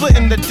screen.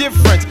 Splitting the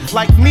difference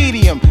like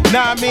medium,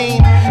 nah I mean.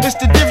 It's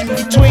the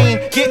difference between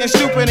getting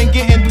stupid and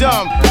getting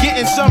dumb.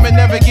 Getting some and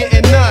never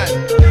getting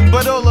none.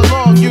 But all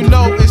along you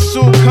know it's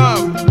soon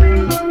come.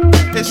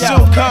 It's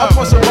soon come.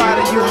 For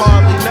somebody you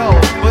hardly know,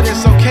 but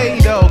it's okay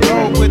though.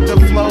 Go with the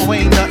flow,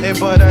 ain't nothing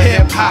but a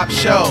hip hop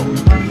show.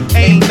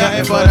 Ain't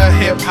nothing but a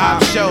hip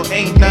hop show.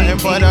 Ain't nothing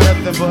but a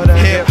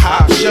hip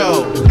hop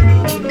show.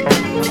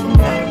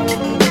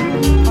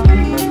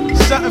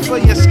 Something for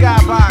your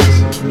skybox.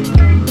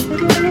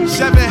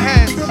 7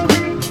 heads.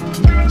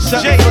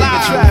 Something for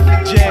your traffic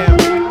jam.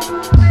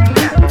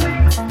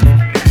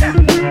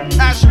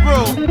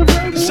 Asheru.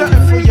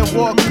 Something for your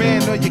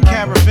Walkman or your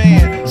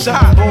caravan.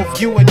 Something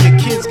both you and your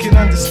kids can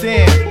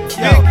understand.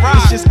 Yo,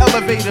 it's just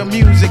elevator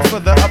music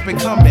for the up and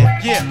coming.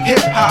 Yeah,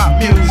 hip hop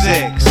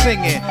music,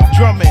 singing,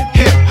 drumming.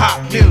 Hip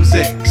hop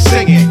music,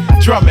 singing,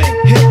 drumming.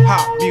 Hip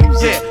hop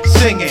music,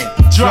 singing,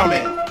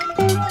 drumming.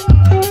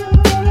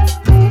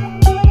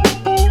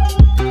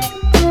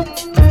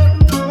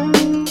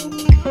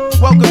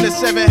 Welcome to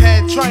 7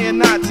 Head, trying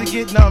not to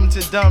get numb to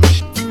dumb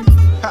shit.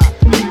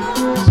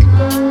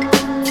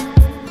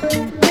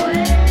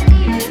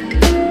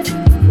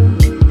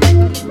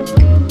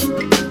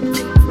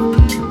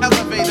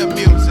 Elevator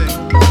music,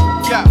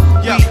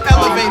 yeah,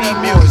 elevator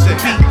music.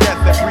 Beat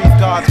death and breathe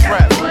God's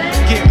breath.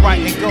 Get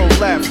right and go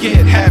left,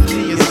 get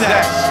hefty and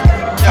zest.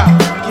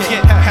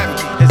 Get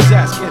hefty and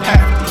zest, get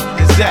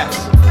hefty and zest.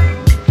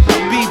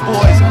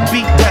 B-boys,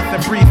 beat death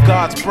and breathe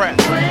God's breath.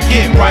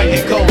 Get right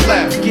and go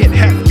left, get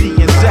hefty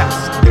and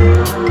zest.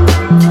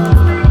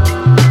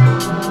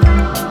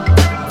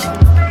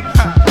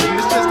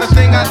 It's just the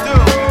thing I do,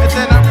 and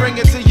then I bring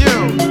it to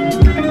you.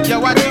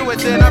 Yo, I do it,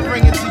 then I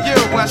bring it to you.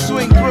 I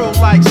swing through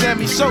like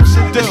Sammy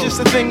Sosa do. It's just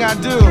the thing I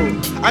do.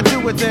 I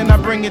do it, then I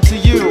bring it to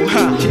you.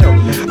 Yo,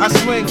 I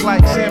swing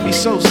like Sammy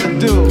Sosa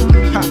do.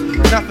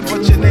 Nothing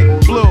but your nigga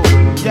blue.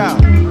 Yo.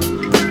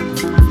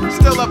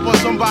 Still up on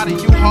somebody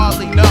you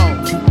hardly know.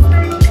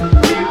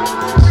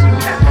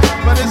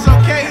 But it's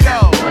okay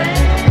though.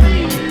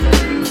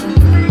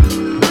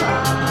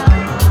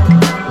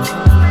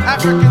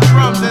 African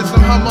drums and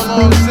some hum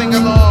along, sing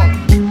along.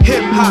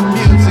 Hip hop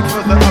music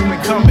for the up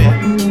and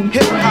coming.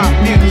 Hip hop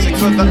music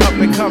for the up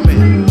and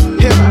coming.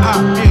 Hip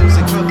hop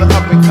music for the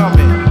up and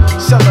coming.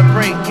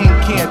 Celebrate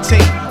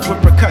incantate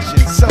with percussion.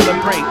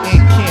 Celebrate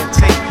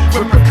incantate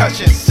with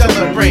percussion.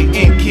 Celebrate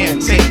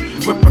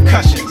incantate with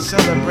percussion.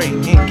 Celebrate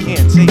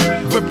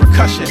incantate with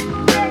percussion.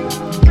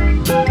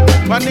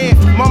 My man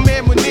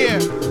Munir.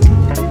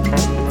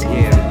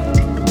 Yeah.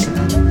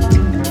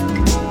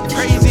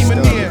 Crazy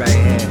Munir.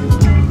 Right here.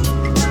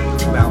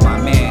 About my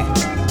man.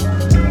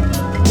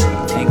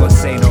 Ain't gonna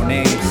say no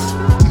names.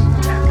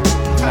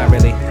 Not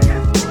really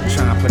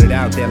trying to put it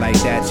out there like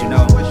that, you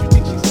know.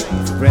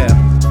 For real.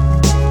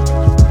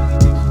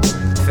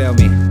 Feel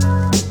me?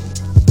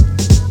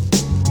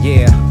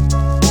 Yeah.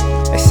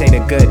 They say the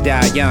good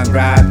die young,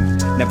 right?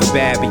 Never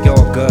bad, but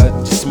you're good,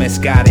 just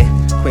misguided.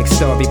 Quick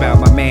story about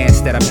my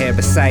mans that I'm here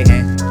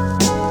reciting.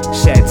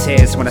 Shed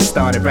tears when I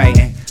started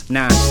writing.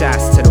 9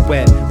 shots to the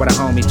whip with a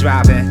homie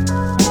driving.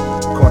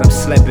 Caught him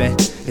slipping,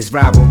 his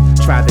rival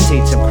tried to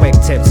teach him quick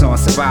tips on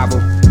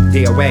survival.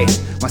 DOA,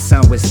 my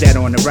son was dead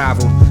on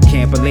arrival.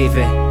 Can't believe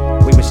it,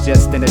 we was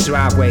just in the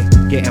driveway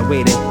getting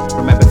weeded.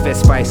 Remember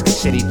fist fights, cause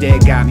shit he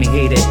did got me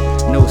heated.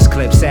 News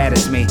clip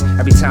saddens me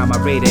every time I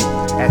read it.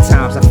 At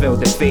times I feel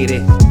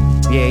defeated.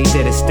 Yeah, he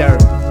did his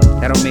dirt.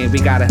 That don't mean we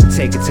gotta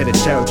take it to the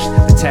church.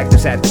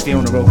 Detectives at the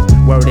funeral.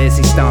 Word is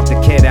he stomped the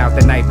kid out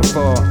the night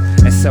before.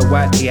 And so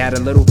what? He had a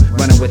little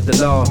running with the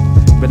law.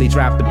 Really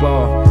dropped the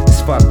ball.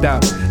 It's fucked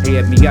up. He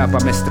hit me up,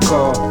 I missed the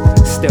call.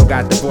 Still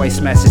got the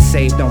voice message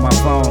saved on my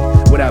phone.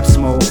 What up,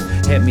 Smooth?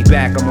 Hit me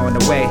back, I'm on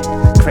the way.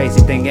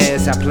 Crazy thing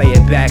is, I play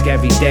it back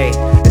every day.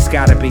 It's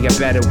gotta be a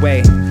better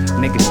way.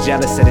 Niggas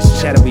jealous of this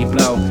cheddar we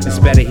blow. It's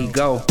better he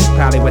go.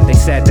 Probably what they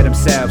said to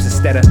themselves.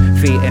 Instead of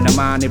feeding them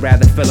on, they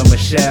rather fill them with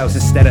shells.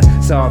 Instead of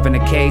solving a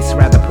case,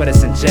 rather put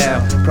us in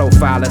jail.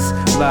 Profilers,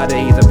 blood to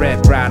either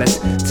red riders.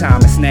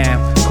 Time is now.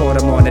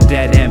 Caught him on the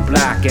dead end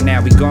block, and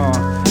now we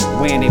gone.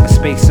 We ain't even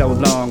speak so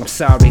long, I'm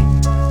sorry.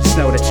 Just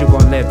know that you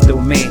gon' live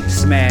through me.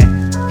 Just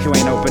man, you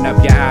ain't open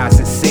up your eyes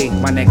and see.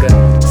 My nigga,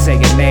 say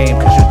your name,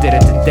 cause you did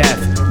it to death.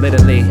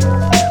 Literally,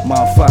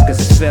 motherfuckers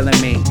is feeling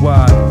me.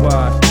 What?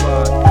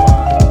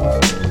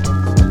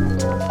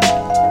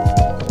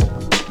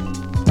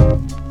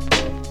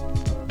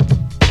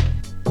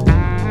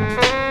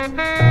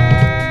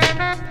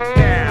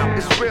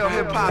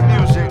 Hip-hop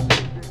music.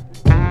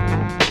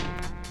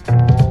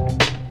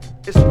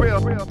 It's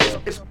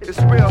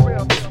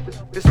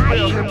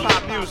real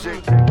hip-hop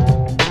music.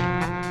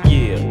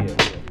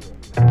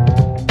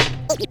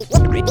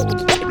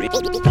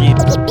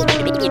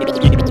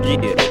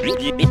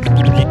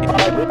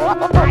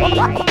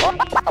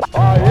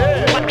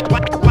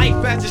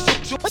 Life as a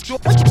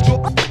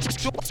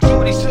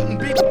shorty shouldn't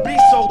be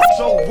so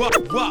rough.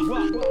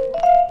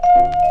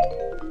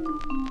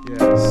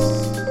 Yes.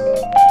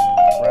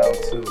 Round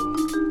 2.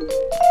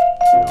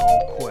 No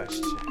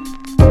question.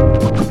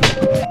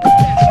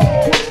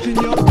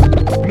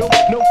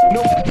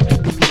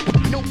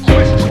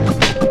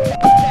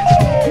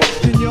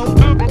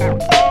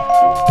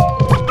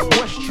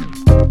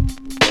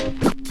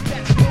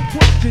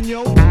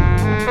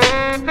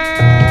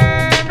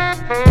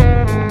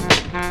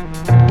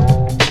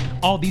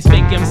 All these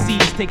fake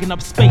MCs taking up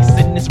space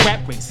in this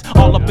rap race.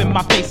 All up in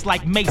my face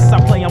like mace.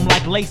 I play them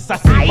like lace. I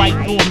see right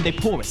through them, they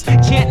porous.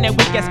 Chanting that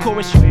weak ass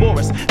chorus, you bore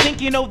us. Think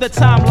you know the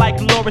time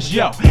like Loris,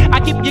 yo. I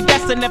keep you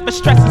guessing, never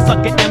stressing.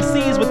 Sucker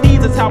MCs with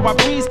these is how I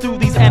breeze through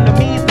these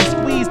enemies. They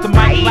squeeze the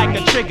mic like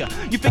a trigger.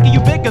 You figure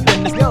you bigger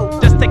than this, yo.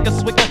 Just take a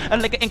swigger, a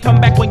liquor, and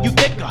come back when you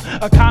thicker.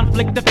 A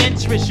conflict of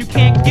interest you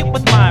can't get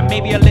with mine.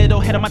 Maybe a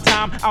little ahead of my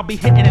time. I'll be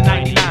hitting a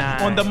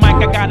 99. On the mic,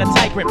 I got a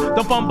tight grip.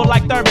 Don't fumble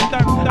like Thurman.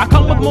 I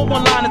come with more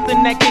one-liners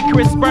than that kid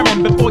Chris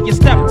Berman. Before you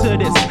step to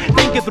this,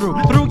 think it through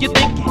your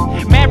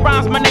thinking. Mad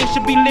rhymes, my name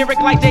should be lyric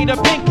like Jada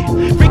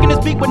Pinkett. Freaking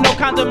this beat with no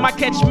condom, I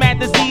catch mad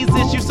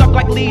diseases. You suck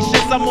like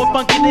leashes, I'm more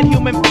funky than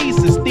human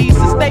pieces.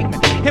 Thesis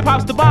statement,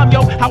 hip-hop's the bomb,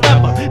 yo.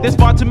 However, there's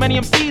far too many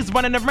MCs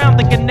running around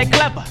thinking they're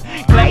clever.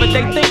 Clever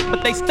they think,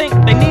 but they stink,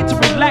 they need to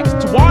relax.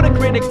 To all the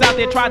critics out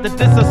there try to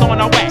diss us on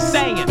our wax,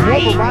 saying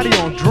More variety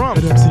on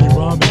drums. MC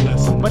rhyming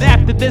lesson. But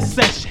after this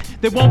session,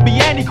 there won't be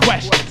any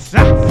questions.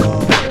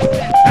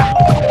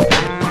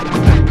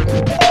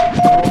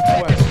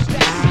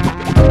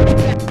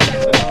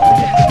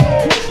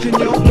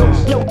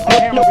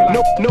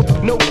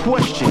 No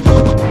questions.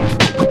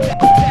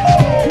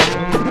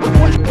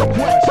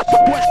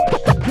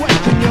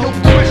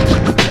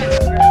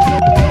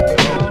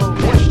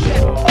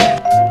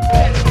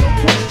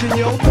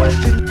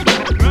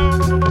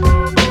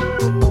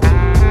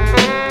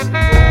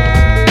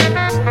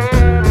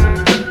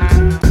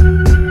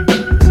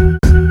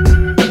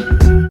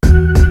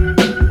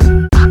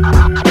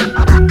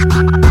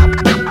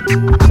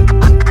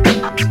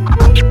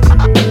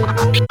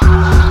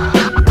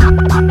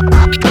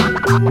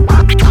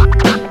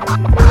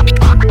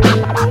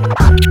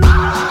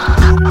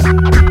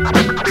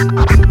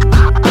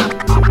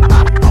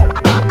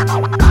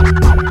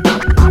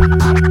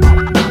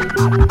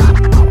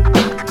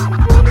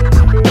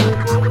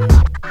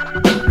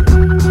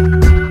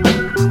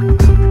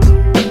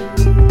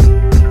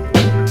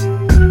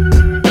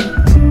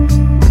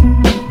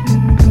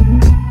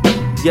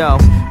 Yo,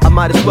 I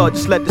might as well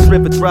just let this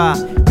river dry.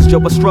 Cause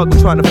yo, I struggle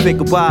trying to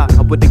figure why.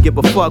 I wouldn't give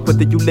a fuck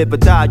whether you live or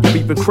die, you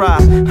even cry.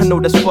 I know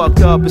that's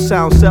fucked up, it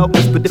sounds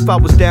selfish, but if I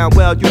was down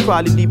well, you'd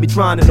probably leave me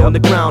drowning on the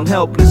ground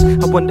helpless.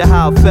 I wonder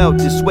how I felt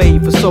this way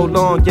for so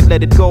long, yet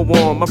let it go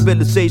on. My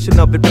realization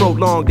of it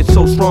prolonged, it's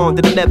so strong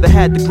that I never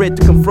had the grit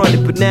to confront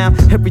it. But now,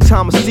 every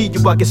time I see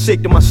you, I get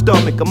sick to my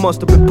stomach. I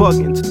must have been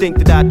bugging to think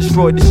that I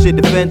destroyed this shit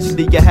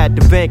eventually. I had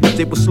to vent, cause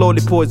it was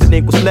slowly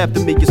poisoning what's left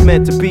of me is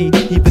meant to be.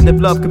 Even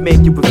if love can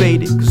make you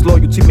evade it, cause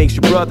loyalty makes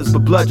you brothers,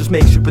 but blood just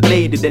makes you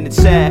related. And it's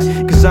sad,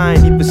 cause I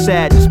ain't even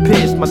sad, just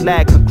pissed. My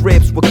lack of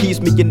grips, what keeps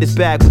me in this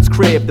backwards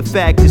crib. The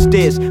fact is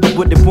this, I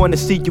wouldn't wanna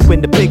see you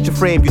in the picture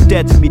frame. You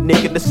dead to me,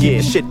 nigga, let's keep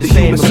this shit the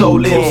same. Soul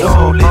lives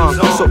on,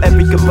 so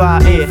every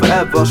goodbye ain't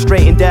forever.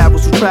 Straightened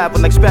arrows will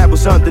travel like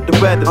sparrows under the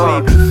weather,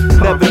 baby.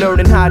 Never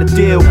learning how to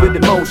deal with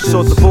emotions.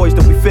 So the voice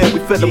that we fill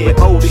them with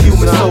old. The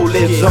human soul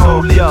lives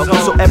on, yo.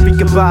 So every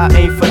goodbye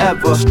ain't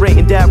forever.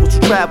 Straightened arrows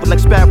will travel like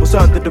sparrows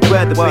under the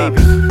weather,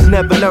 baby.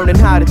 Never learning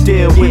how to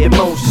deal with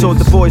emotions. So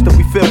the voice that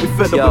we fill them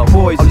with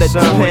poison. I'll let this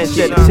pen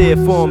shed a tear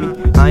for me.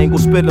 I ain't gon'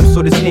 spill them,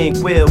 so this ink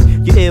will.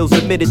 Your ills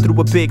admitted through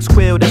a big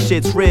squill, that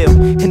shit's real.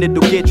 And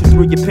it'll get you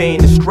through your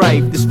pain and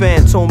strife. This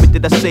fan told me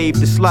that I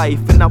saved this life,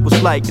 and I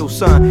was like, yo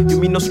son, you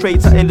mean no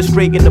straights I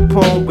illustrate in the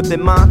poem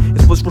within mine?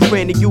 It was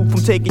refraining you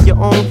from taking your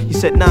own. He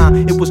said nah,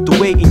 it was the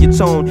weight in your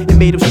tone. It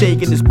made him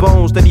shake in his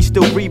bones. That he's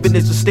still breathing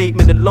is a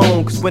statement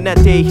alone. Cause when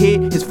that day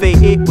hit, his fate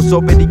hit was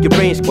already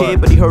arranged,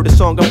 kid. But he heard a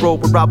song I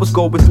wrote where I was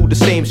going through the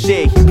same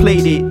shit. He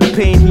played it, the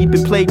pain he'd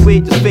been plagued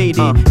with just faded.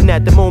 And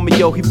at the moment,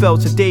 yo, he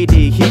felt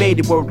sedated. He made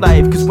it work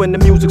life, cause when the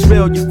music's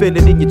real, you feel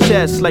it in your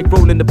chest. Like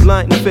rolling the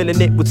blunt and filling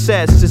it with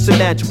cess. It's a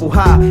natural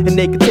high, and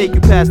they can take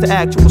you past the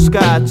actual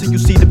sky. Till you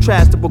see them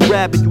trash that will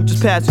grab it, you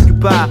just passing you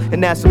by.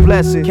 And that's a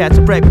blessing. Catch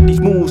a break with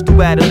these moves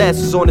to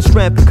adolescence. On the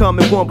strength,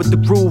 becoming one with the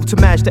groove to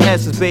match the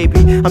essence, baby.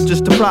 I'm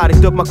just a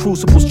product of my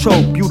crucible's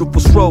choke.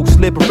 Beautiful strokes,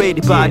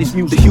 liberated by these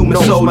music. The human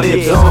soul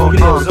lives on,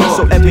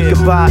 so every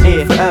goodbye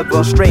ain't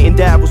forever. Straightened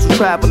arrows will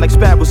travel like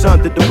sparrows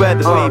under the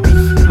weather, baby.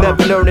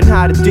 Never learning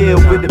how to deal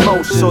with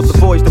emotions. So the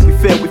voice that we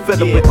fill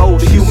them with old.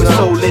 The human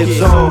soul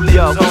lives on,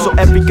 yo. So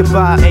every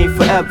goodbye ain't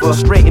forever.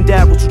 Straightened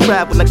arrows will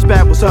travel like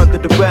sparrows under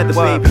the weather,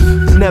 baby.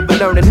 Never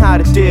learning how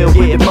to deal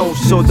with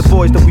emotions. So the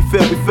voice that we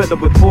fill them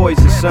with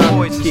poison, son.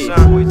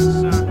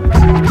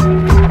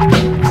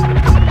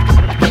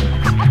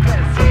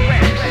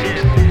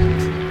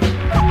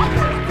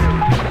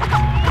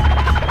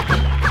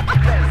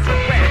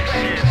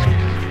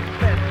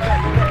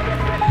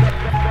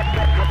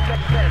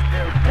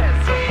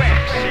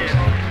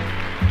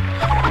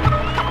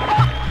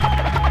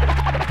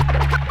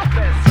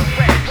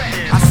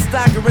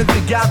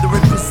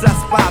 Gathering,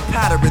 possessed by a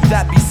pattern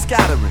that be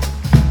scattering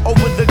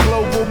over the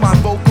global. My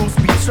vocals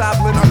be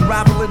traveling,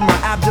 unraveling. My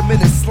abdomen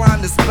is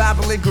slime that's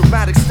babbling.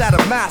 Grammatics that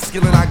are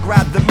masculine. I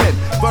grab them in,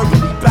 verbally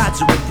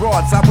badgering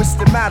broads. I wish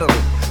to Madeline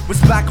was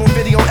back on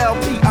video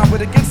LP. I would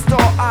against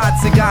all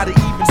odds and got it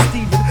even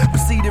Steven.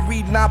 Proceeded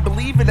reading not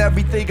believe in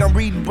everything I'm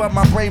reading, but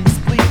my brain was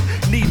bleeding.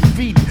 Need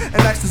feeding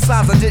and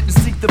exercise. I didn't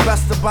seek the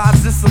best of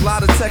odds. This a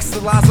lot of text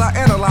and lies I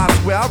analyze.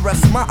 Where I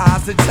rest my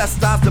eyes and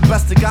chastise the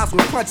best of guys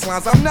with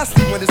punchlines. I'm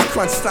nasty when it's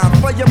crunch time.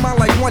 For your mind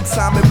like one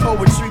time in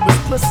poetry was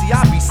pussy,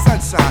 I be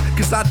sunshine.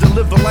 Cause I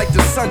deliver like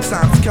the sun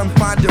times.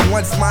 Confined in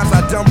one's minds,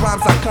 I dumb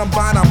rhymes, I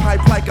combine. I'm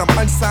hype like I'm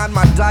unsigned.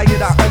 My diet,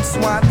 I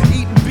unswine.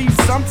 Eating beef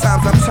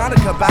sometimes, I'm trying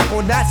to cut back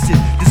on that shit.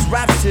 This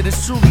rap shit is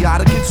truly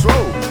out of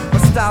control. My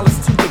style is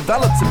too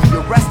developed to be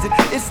arrested.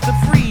 It's the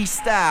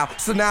freestyle.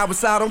 So now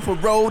it's out on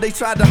parole. They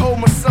tried to hold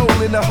my soul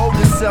in a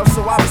holding cell,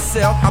 so I was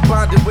sell. I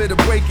bonded with a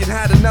break and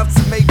had enough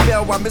to make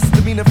bail. While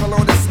misdemeanor fell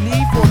on his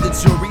knee for the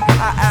jury.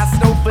 I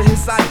asked no for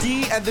his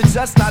ID, and the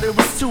judge thought it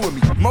was two of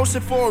me.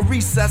 Motion for a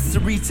recess to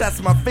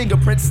retest my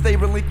fingerprints. Stay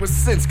relinquished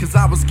since, cause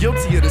I was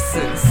guilty of the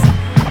sins.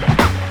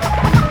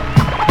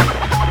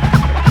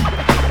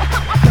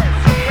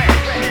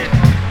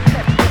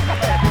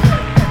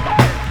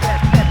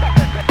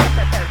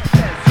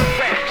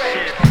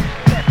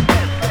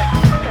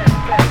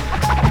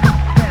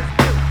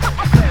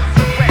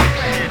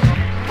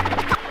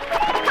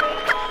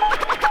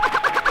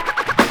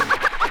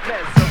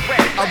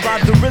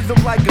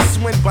 Like a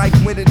swing bike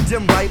when it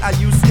dim light. I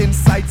use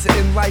insight to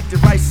enlight the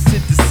right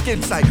shit to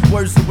skin tight.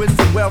 Words of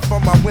wisdom well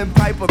from my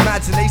windpipe.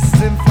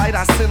 Imagination's in flight.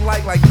 I sin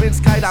like Ben's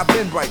kite. I've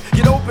been right.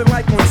 Get open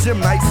like on gym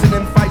nights and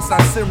in fights.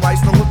 I sin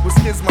rights. Don't look with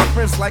skins my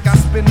friends like I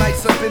spend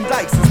nights up in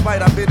dikes. In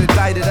spite I've been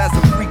indicted as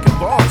a freak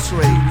of all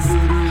trades.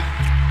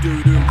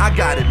 I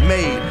got it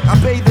made. I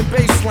bathe in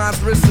bass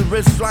lines, wrist and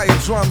wrist, drying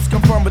drums.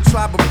 Come from a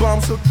tribe of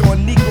bums hooked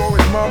on Negro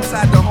and mums.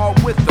 Had the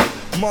heart with them.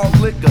 Malt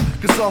liquor,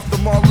 cause off the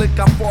malt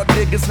liquor I fought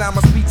niggas. Now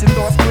my speech and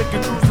thoughts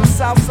quicker. Cruise the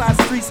south side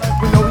streets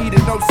with no heat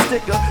and no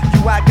sticker.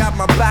 You I got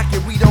my back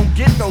and we don't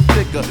get no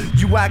thicker.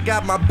 You I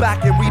got my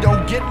back and we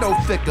don't get no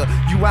thicker.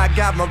 You I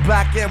got my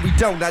back and we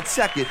don't, now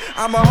check it.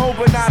 I'm a hoe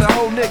but not a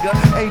hoe nigga.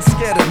 Ain't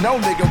scared of no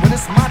nigga. When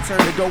it's my turn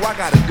to go, I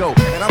gotta go.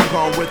 And I'm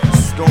going with the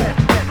storm.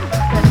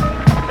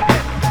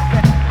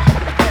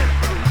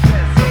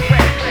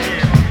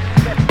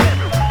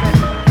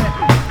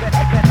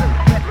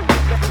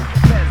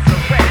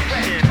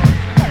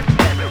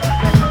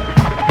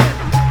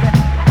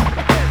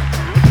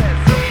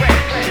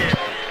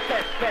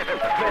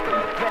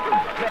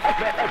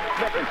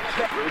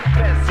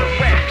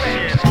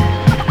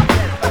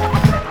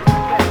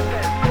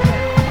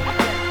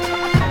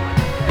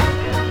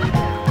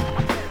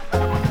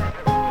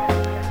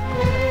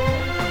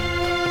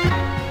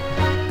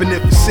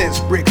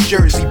 Beneficence, bricks,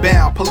 Jersey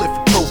bound,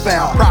 prolific,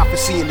 profound,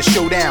 prophecy in the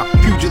showdown,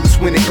 pugilists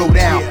when it go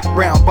down,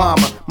 brown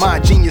bomber,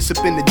 mind genius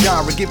up in the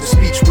genre, give a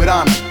speech with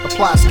honor,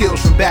 apply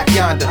skills from back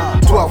yonder,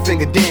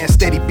 12-finger dance,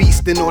 steady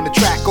beastin' on the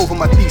track, over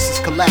my thesis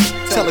collapse,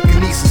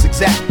 telekinesis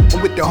exact,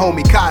 I'm with the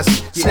homie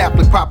Kazi, snap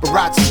like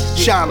paparazzi,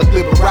 shine like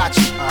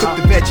Liberace, cook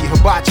the veggie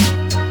hibachi.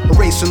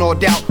 Erasing all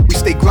doubt, we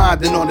stay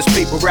grinding on this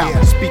paper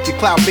route. Speak your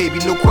cloud, baby,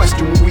 no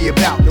question what we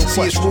about.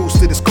 See it's rules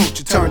to this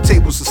culture,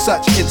 turntables are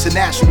such.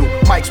 International,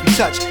 mics we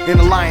touch, in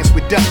alliance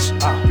with Dutch.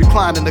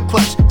 Recline in the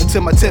clutch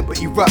until my temper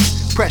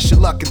erupts. Press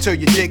your luck until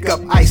you dig up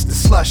ice to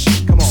slush.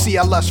 You see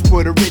I lust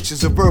for the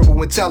riches of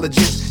verbal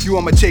intelligence. You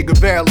on my Che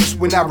Guevara list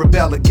when I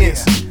rebel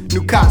against.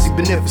 New Kazi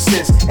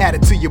beneficence, add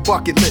it to your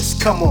bucket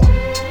list, come on.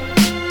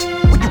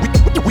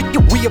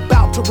 We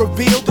about to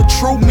reveal the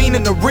true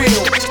meaning of real.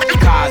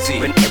 Kazi,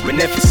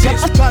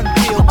 beneficence.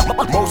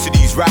 Most of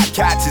these rap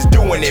cats is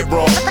doing it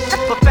wrong.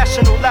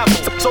 Professional level,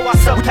 so I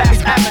surpass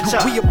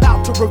amateur. We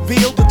about to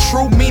reveal the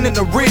true meaning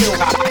of real.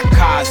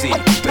 Kazi,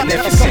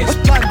 beneficence.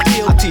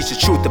 I teach the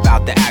truth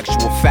about the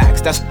actual facts.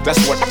 That's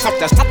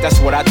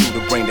what I do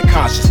to bring the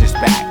consciousness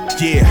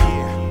back. Yeah.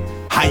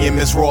 I am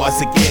as raw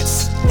as it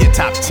gets. Your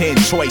top 10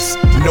 choice,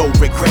 no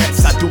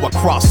regrets. I do a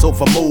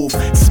crossover move,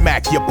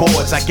 smack your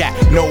boards. I got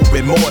no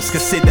remorse,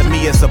 consider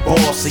me as a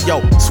boss. So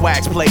yo,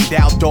 swag's played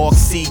out, dog,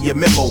 see your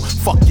memo.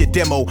 Fuck your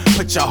demo,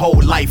 put your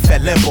whole life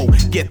at limbo.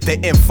 Get the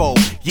info,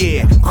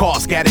 yeah,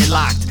 cars got it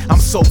locked. I'm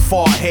so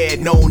far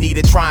ahead, no need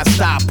to try and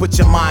stop. Put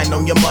your mind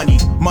on your money,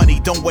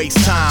 don't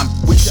waste time.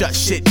 We shut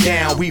shit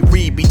down, we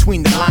read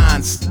between the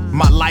lines.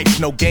 My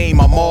life's no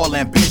game, I'm all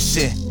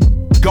ambition.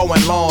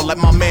 Going long like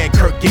my man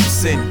Kirk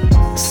Gibson.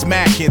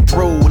 Smacking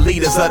through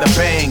leaders of the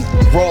bang.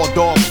 Raw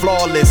dog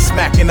flawless,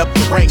 smacking up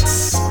the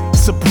ranks.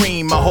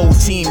 Supreme, my whole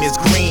team is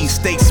green.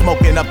 Stay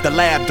smoking up the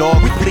lab,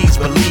 dog, we please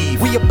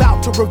believe. We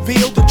about to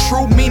reveal the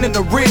true meaning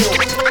of real.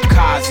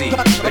 Kazi,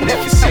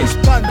 beneficence.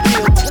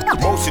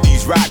 Most of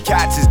these rap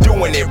cats is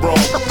doing it wrong.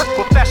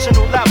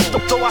 Professional level,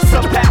 though I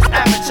surpass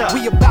amateur.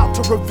 We about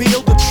to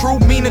reveal the true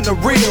meaning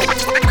of real.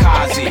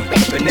 Kazi,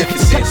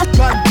 beneficence.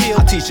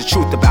 I teach the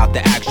truth about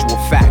the actual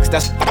facts.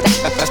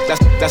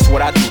 That's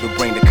what I do to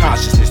bring the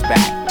consciousness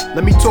back.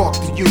 Let me talk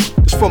to you,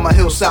 it's for my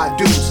hillside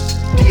dudes.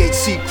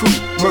 DHC crew,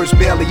 Merce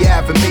Bailey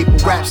Ave and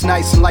Maple. Raps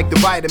nice and like the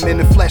vitamin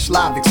and flesh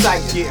live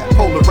exciting.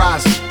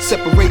 Polarizing,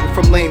 separated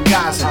from lame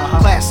guys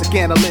and classic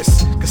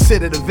analysts.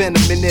 Consider the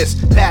venom in this,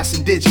 past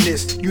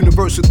indigenous.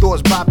 Universal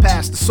thoughts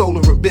bypass the solar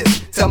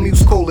abyss. Tell me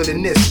who's colder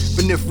than this.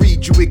 Beneath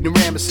read you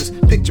ignoramuses.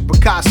 Picture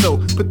Picasso,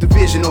 put the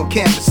vision on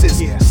canvases.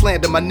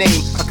 Slander my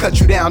name, I cut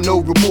you down, no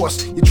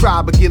remorse. You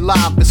try but get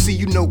live, but see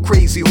you no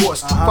crazy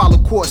horse. Follow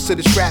course to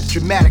this rap,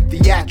 dramatic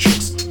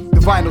theatrics. The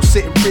vinyl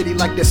sitting pretty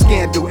like that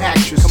scandal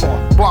actress. Come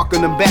on, bark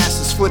on them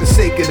bastards for the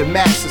sake of the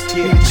masses.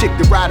 Need a chick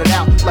to ride it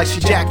out like she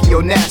Jackie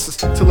Onassis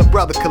till her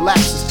brother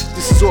collapses.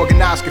 This is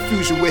organized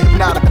confusion with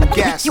hypnotical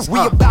gases. We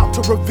about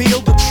to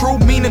reveal the true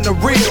meaning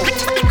of real.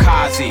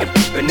 Kazi,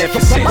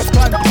 beneficent.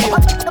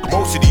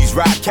 Most of these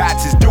rap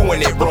cats is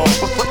doing it wrong.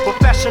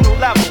 Professional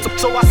level,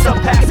 so I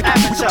surpass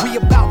amateur. We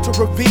about to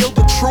reveal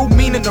the true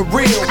meaning of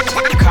real.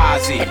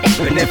 Kazi,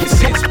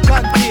 beneficent.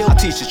 I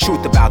teach the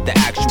truth about the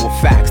actual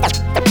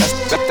facts.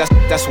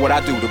 That's what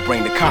I do to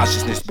bring the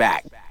consciousness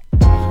back.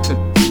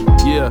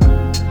 Yeah,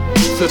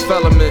 Fifth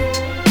Element,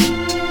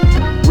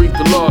 reap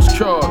the lost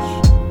charge.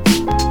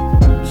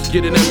 Let's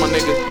get it in, my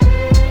nigga.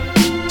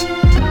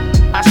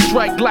 I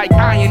strike like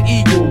Iron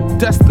Eagle,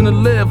 destined to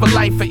live a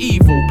life of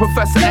evil.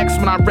 Professor X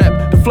when I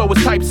rep, the flow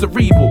is type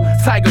cerebral.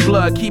 Tiger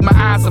blood, keep my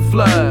eyes a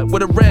flood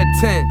with a red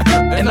tint.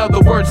 In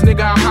other words,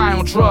 nigga, I'm high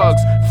on drugs.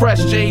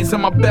 Fresh J's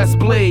and my best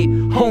blade.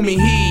 Homie,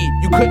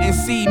 you couldn't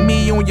see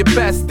me on your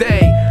best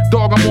day.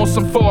 Dog, I'm on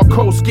some far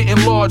coast,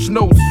 getting large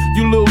notes.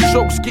 You little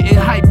jokes getting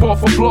hype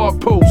off a blog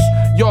post.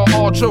 Y'all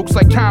all jokes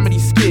like comedy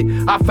skit.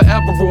 I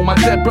forever rule, my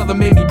dead brother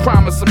made me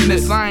promise him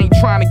this. I ain't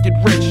trying to get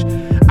rich,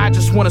 I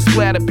just wanna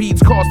splatter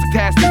beats, cost a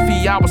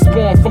catastrophe. I was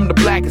born from the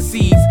blackest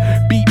seeds.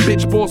 Beat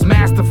bitch balls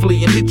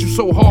masterfully and hit you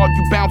so hard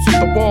you bounce off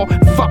the wall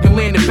and fucking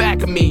landed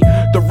back at me.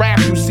 The rap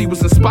you see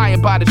was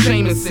inspired by the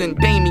Jameson,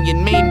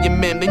 Damien, Mania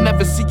men. They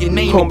never see your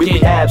name Homie, again.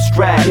 we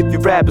abstract. If you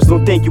rappers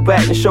don't think you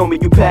actin', show me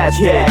you pass.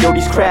 Yeah, yo,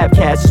 these crab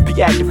cats just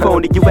be acting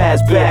phony, you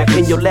ass back.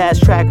 In your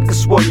last track, I could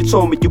swore you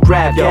told me you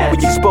grab that. When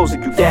you expose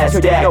it, you dash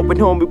that. Yo, and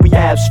homie, we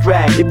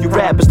abstract. If you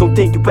rappers don't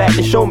think you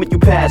actin', show me you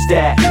pass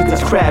that.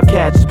 These crab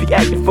cats just be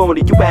acting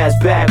phony, you ass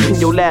back. In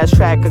your last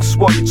track, I could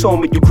swore you told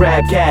me you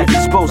grab cat. When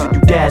you expose it,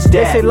 you dash that.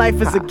 They say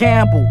life is a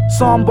gamble,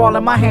 so I'm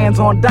balling my hands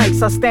on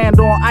dice. I stand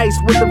on ice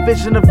with a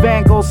vision of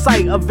Van Gogh's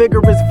sight. A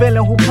vigorous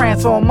villain who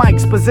prance on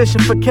mics.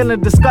 Position for killing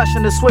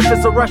discussion as swift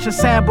as a Russian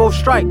Sambo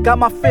strike. Got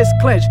my fist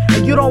clenched,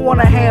 and you don't want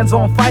a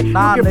hands-on fight. You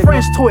can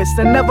French twist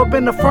and never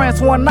been to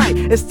France one night.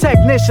 It's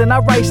technician, I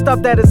write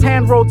stuff that is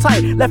hand rolled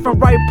tight. Left and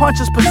right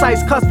punches,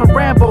 precise cuts from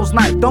Rambo's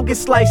knife. Don't get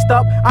sliced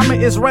up, I'm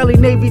an Israeli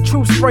Navy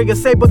troop sprayer.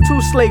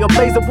 Saber-tooth slayer,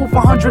 blaze a booth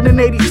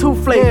 182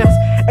 flavors.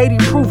 80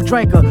 proof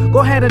drinker, go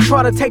ahead and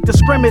try to take the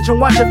scrimmage and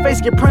watch your face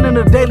get printed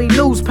in the daily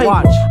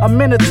newspaper. A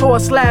minotaur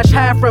 /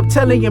 half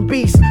reptilian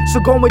beast. So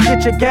go and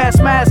get your gas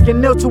mask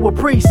and kneel to a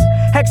priest.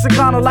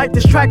 Hexagonal light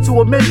this track to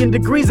 1,000,000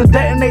 degrees and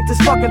detonate this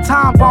fucking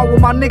time bomb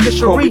with my nigga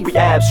Sharif. Homie, we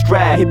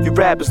abstract. If you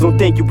rappers don't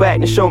think you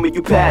actin', show me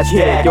you pass.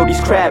 Yeah, yo,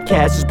 these crab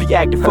cats just be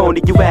acting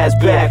phony, you ass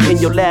back. In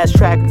your last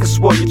track, I could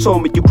swore you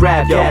told me you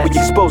grab that. When you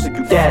expose it,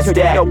 you dash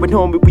that. Yo, and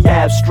homie, we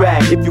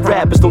abstract. If you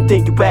rappers don't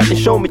think you actin',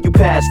 show me you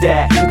pass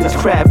that. These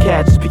crab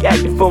cats just be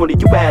acting phony,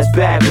 you ass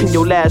back. In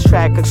your last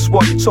track, I could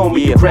swore you told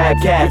me you grab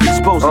cat. When you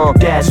expose it, you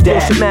dash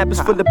that. Bullshit map is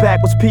full of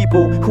backwards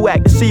people who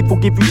act deceitful,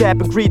 give you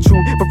tap and greet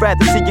you, but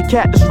rather see your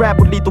cat just rap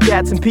with lethal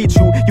cats and peach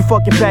you. You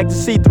fucking back to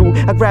see through.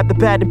 I grab the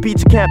bat and beat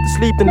your camp to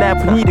sleep. The nap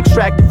when heat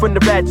extracted from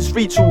the rat just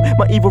reach you.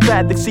 My evil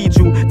wrath exceeds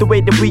you. The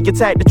way that we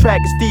attack the track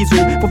is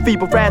diesel. For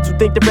feeble rats who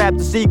think the rap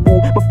is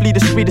equal. My fleet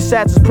of street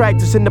assassins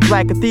practice in the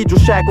black cathedral.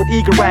 Shackled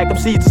eager rack. I'm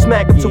seeds to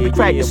smack them till we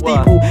crack the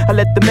steeple. I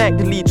let the Mac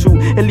delete you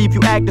and leave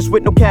you actors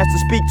with no cast to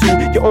speak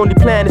to. Your only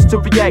plan is to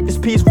react as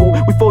peaceful.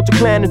 We fold your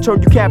clan and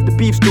turn you captive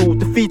beef stew.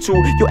 Defeat you.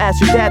 You'll ask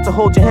your dad to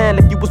hold your hand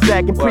like you was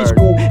back in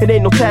preschool. It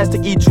ain't no task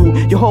to eat you.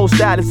 Your whole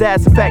style is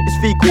ass, in fact it's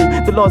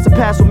fecal. The laws of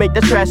past will make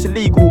that trash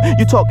illegal.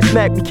 You talking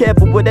smack, be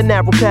careful where that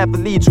narrow path will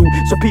lead you.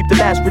 So peep the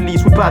last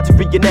release, we about to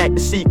reenact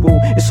the sequel.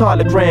 It's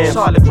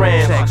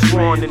holograms, text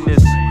drawn in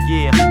this,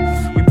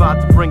 yeah. We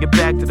about to bring it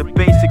back to the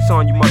basics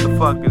on you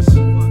motherfuckers.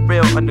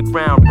 Real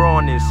underground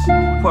rawness,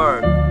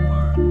 word.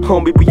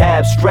 Homie, we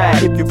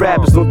abstract. If you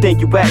rappers don't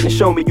think you actin',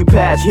 show me you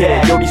pass.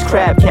 Yeah, yo, these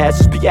crab cats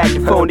just be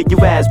acting phony, you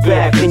ass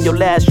back. In your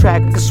last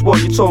track, I could swore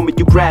you told me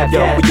you grab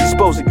that. When you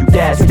expose it, you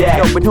dash that.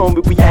 Yo, but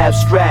homie, we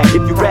abstract.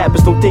 If you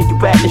rappers don't think you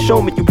actin',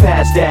 show me you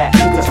pass that.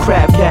 These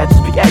crab cats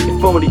just be acting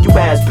phony, you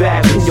ass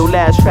back. In your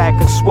last track, I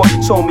could swore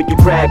you told me you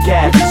grab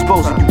that. When you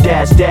expose it, you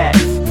dash that.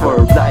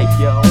 Word like,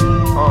 yo,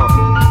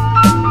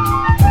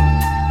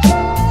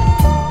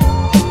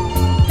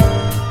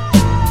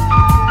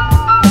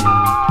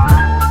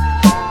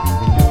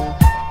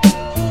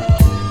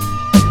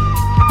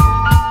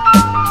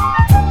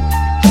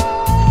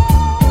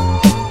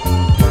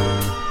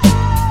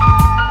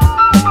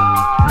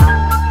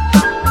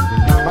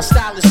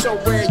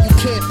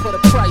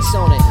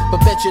 on it, but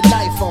bet your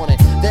life on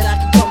it that I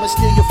can come and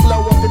steal your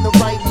flow up in the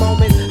right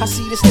moment. I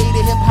see the state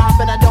of hip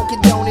hop and I don't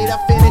condone it. I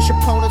finish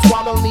opponents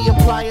while only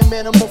applying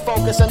minimal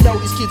focus. I know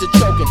these kids are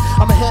choking.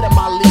 I'm ahead of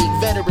my league,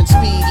 veteran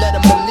speed. Let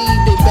them believe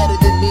they better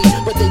than me,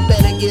 but they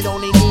better get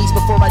on their knees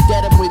before I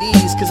dead them with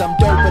ease. Cause I'm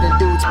doper than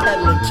dudes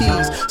peddling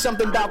keys.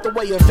 Something about the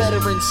way a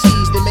veteran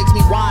sees that makes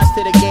me wise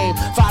to the game.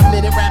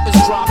 5-minute rappers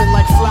dropping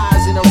like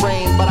flies in the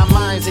rain, but our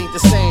minds ain't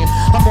the same.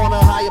 I'm on a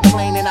higher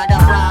plane and I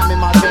got rhyme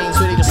in my veins,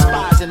 so they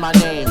despise in my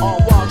name.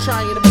 All while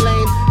trying to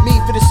blame me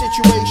for the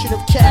situation of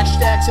cash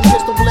stacks and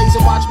pistol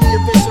blazing. Watch me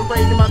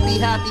eviscerate them. I'd be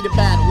happy to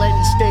battle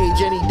any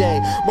stage, any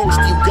day.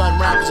 Most of you gun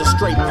rappers are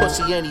straight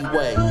pussy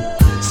anyway.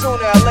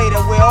 Sooner or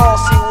later we'll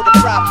all see who the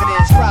prophet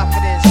is.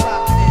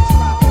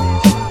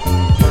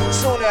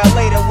 Sooner or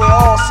later we'll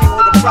all see who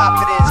the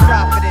prophet is.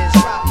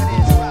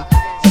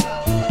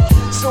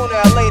 Sooner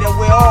or later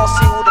we'll all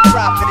see who the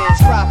prophet is.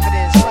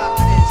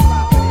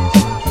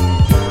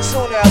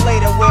 Sooner or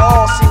later we'll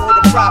all see who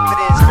the prophet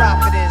is.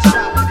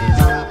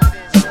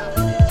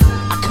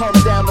 I come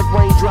down like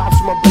raindrops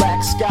from a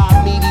black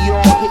sky, meteor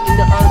hitting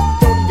the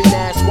earth. Don't even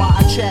ask why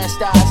I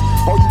chastise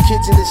all you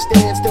kids in the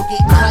stands, still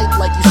getting hyped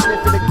like you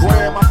sniffing a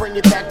gram. I bring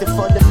it back to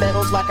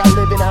fundamentals like I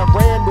live in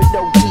Iran with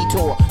no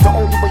detour. The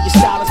only way your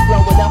style is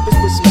blowing up is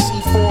with some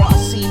C4. I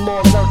see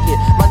more lurking.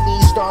 My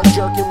knees start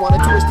jerking,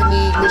 wanna twist in the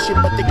ignition,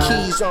 but the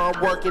keys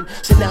aren't working.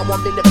 So now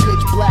I'm in the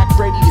pitch black,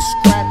 ready to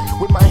scrap,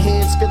 with my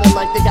hands feeling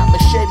like they got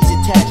machetes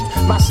attached.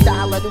 My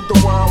style, I knew the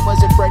world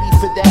wasn't ready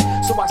for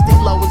that, so I stay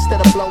low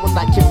instead of blowing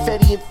like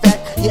confetti. In fact,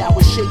 yeah, I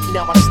was shaky,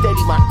 now I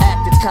steady my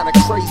act. It's kinda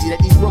crazy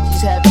that these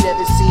rookies haven't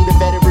ever seen a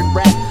veteran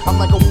rap. I'm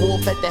like a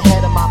wolf at the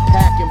head of my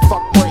pack, and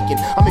fuck breaking.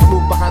 I make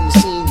move behind the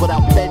scenes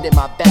without bending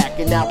my back,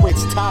 and now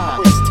it's time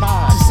to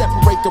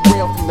separate the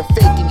real from the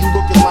fake. And you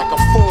looking like a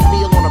full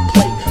meal on a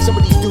plate. Some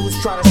of these dudes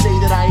trying to say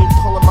that I ain't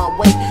pulling my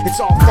weight.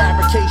 It's all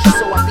fabrication,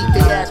 so I beat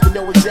their ass with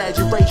no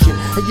exaggeration.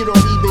 And you don't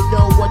even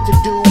know what to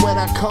do when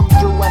I come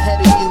through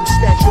ahead of you.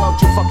 Snatch you out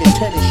your fucking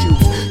tennis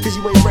shoes, cause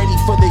you ain't ready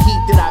for the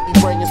heat that I be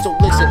bringing. So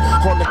listen,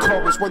 on the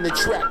chorus when the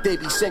track they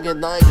be singing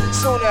like,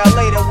 sooner or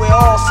later we'll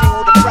all see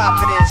who the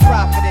prophet is.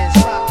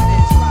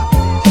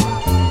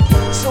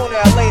 Sooner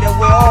or later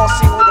we'll all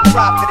see who the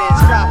prophet is.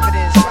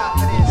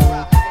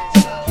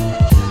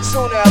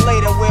 Sooner or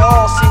later we'll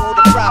all see who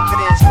the prophet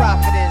is.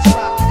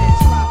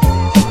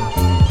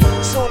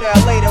 Sooner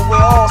or later we'll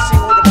all see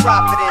who the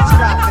prophet is.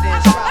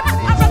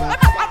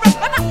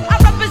 I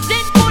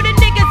represent for the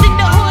niggas in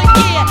the hood,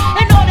 yeah,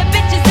 and all the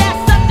bitches that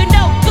suck the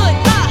no good.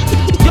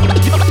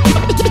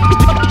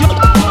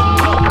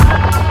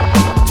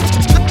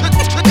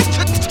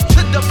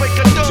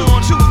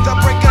 To the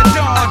break of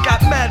dawn, I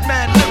got mad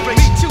lyrics.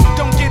 Me too,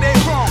 don't get it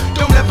wrong.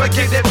 Don't ever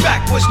get it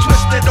backwards,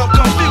 twisted or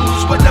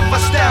confused. Whatever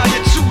style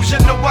you choose, you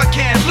know I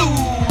can't lose.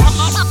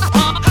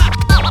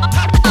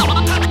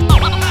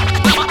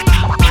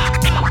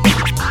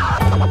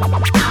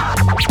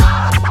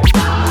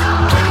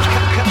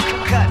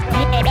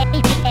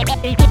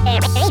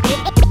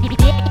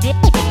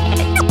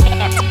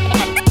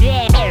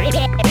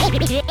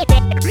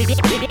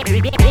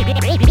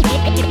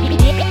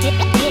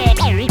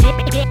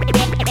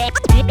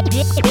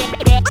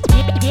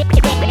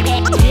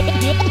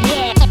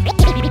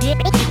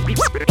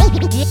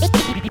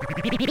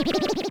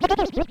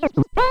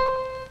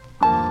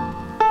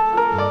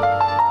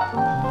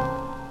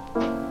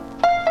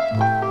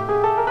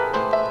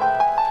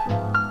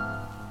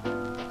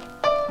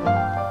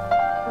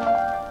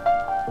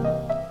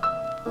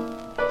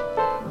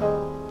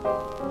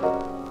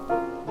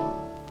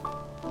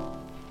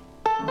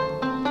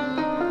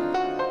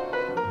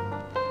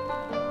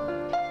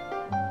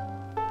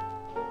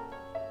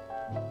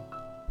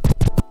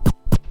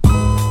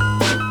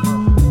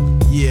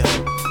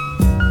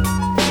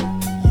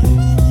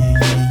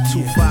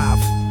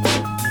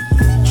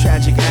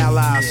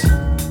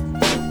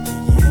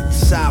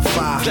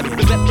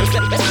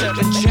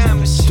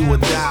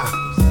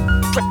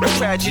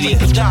 Tragedy,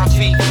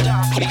 Gaddafi,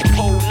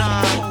 Pole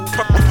 9,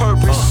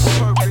 Purpose,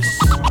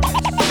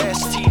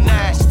 ST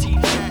Nasty.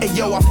 Hey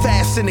yo, I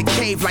fast in the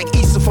cave like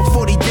Issa for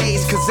 40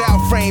 days. Gazelle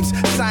frames,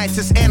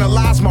 scientists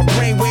analyze my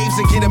brainwaves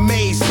and get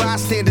amazed.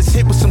 Bystanders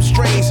hit with some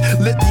strains,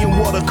 lithium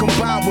water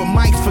combined with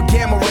mics for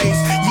gamma rays.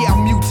 Yeah, I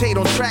mutate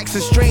on tracks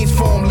in strange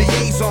form,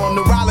 liaison.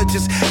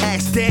 Neurologist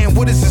ask Dan,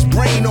 what is his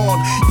brain on?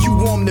 You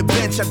warm the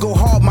bench, I go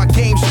hard, my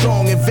game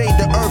strong. Invade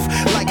the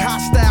earth like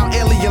hostile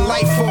alien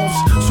life forms.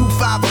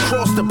 2-5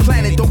 across the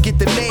planet, don't get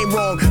the name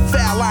wrong.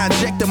 Foul, I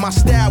injected my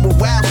style with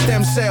wild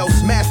stem cells.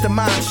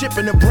 Mastermind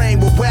chipping the brain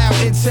with wild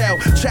intel.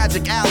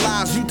 Tragic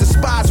allies, you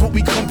despise what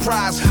we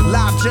comprise.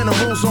 Live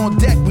generals on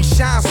deck, we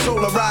shine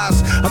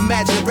solarized.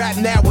 Imagine rap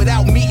now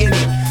without me in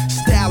it.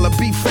 Style of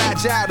beat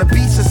fragile, the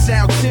beats that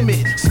sound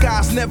timid.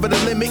 Sky's never the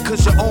limit,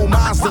 cause your own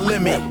mind's the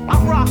limit. I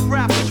rock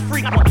rappers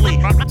frequently.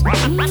 I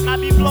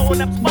be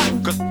blowing up spots.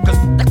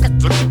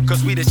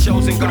 Cause we the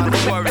chosen God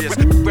warriors.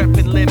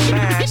 Reppin' lit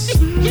mass.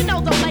 You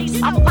know the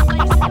lace. I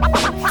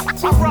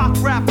rock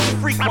rappers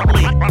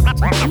frequently.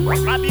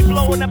 I be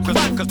blowing up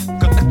spots.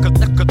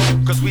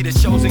 Cause we the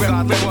chosen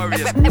God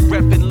warriors.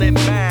 Reppin' lit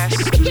mass.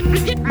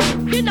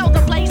 You know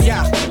the place.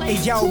 Yeah, Hey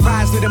yo,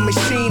 rise of the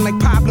machine like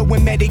Pablo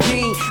and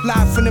Medellin.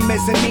 Live from the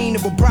mezzanine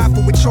of a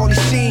brothel with Charlie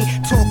Sheen.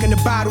 Talking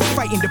about who's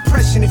fighting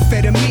depression and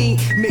amphetamine.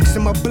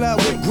 Mixing my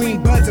blood with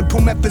green buds and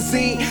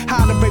promethazine.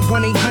 Holler at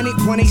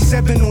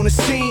 1-800-187 on the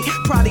scene.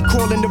 Probably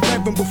calling the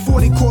reverend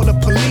before they call the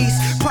police.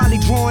 Probably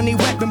drawing a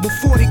weapon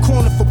before they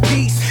calling for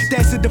peace.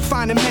 That's a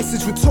defining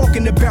message we're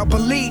talking about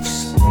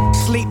beliefs.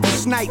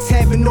 Sleepless nights,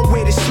 having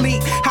nowhere to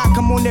sleep. How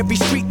come on every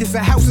street there's a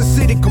house that's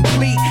sitting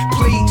complete?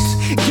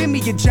 Please, give me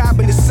a job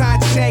in the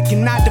sign check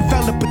and I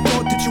develop a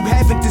thought that you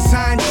haven't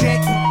designed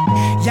yet.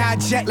 Yeah, I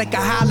jet like a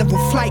high-level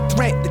flight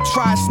threat to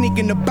try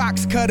sneaking the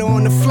box cutter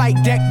on the flight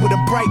deck with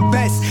a bright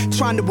vest.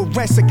 Trying to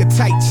arrest like a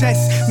tight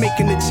chest.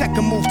 Making the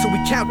checker move till we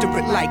counter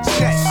it like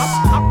chess.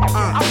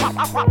 I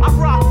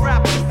rock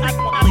rap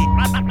frequently.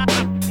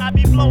 I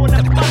be blowing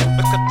up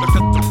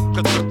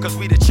Cause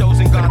we the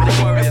chosen godly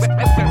warriors. I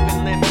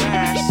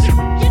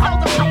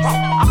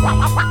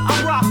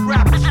rock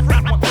rappers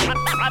frequently.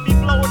 I be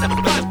blowing up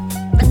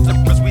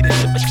Cause we the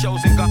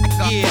chosen godly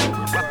warriors.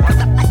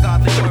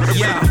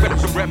 Yeah,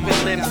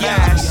 reppin' them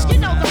guys.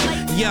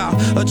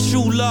 Yeah, a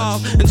true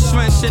love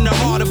entrenched in the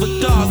heart of a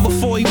thug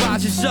before he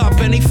rises up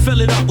and they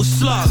fill it up with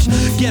slugs.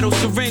 Ghetto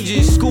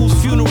syringes, schools,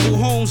 funeral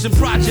homes, and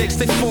projects.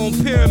 They form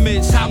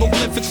pyramids,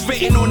 hieroglyphics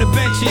written on the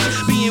benches.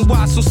 Being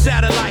watched on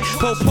satellite,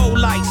 popo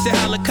lights and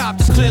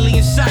helicopters clearly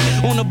in sight.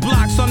 On the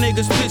blocks, our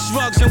niggas pitch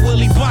rugs and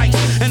willy bikes.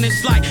 And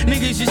it's like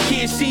niggas just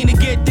can't seem to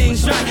get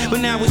things right. But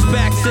now it's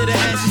back to the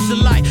essence of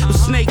light. With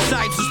snake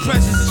types, whose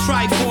presence is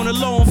strife. On a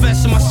lone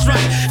vest in my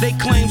stripe, they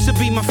claim to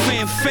be my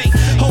fan fake.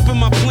 Hoping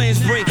my plans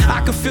break.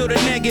 I can feel the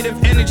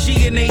negative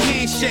energy in they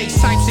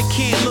handshakes. Types that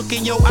can't look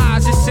in your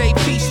eyes and say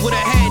peace with a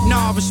head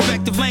nod.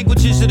 Respective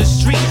languages of the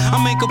street.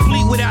 I'm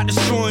incomplete without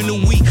destroying the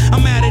weak.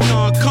 I'm adding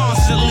on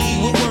constantly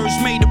with words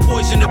made to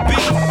poison the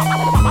beat.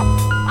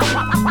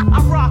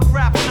 I rock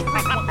rap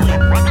frequently.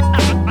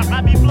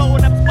 I be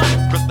blowing up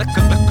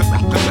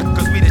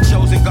Cause we the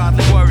chosen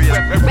godly warriors.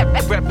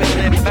 Reppin'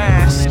 them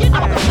fast.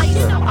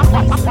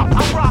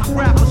 I rock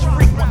rappers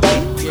frequently.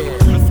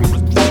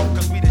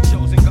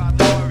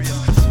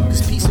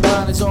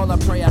 Is all I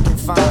pray I can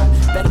find.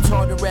 Bet it's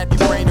hard to wrap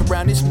your brain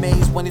around this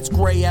maze when it's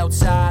gray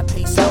outside.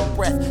 Pace out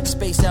breath,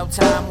 space out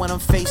time. When I'm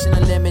facing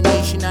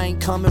elimination, I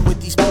ain't coming with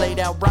these played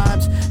out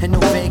rhymes and no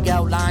vague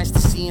outlines to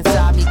see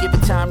inside me. Give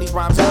it time, these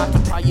rhymes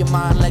occupy your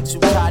mind like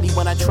Zuccotti.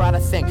 When I try to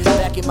think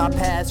back in my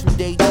past from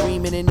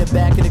daydreaming in the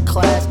back of the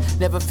class,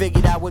 never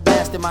figured I would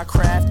master my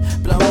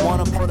craft. Blunt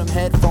wanna pull them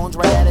headphones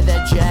right out of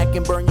that jack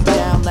and burn you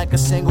down like a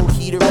single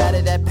heater out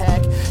of that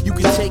pack. You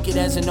can take it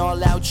as an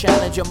all-out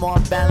challenge. I'm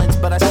off balance,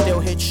 but I still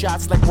hit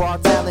shots like raw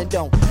talent.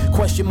 Don't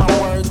question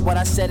my words, what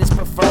I said is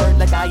preferred.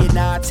 Like I and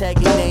I tag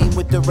your name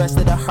with the rest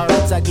of the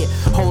herds. I get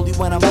holy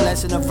when I'm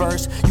blessing a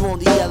verse. You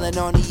only yelling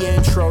on the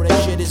intro,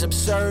 that shit is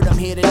absurd. I'm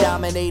here to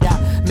dominate,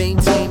 I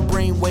maintain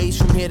brain waves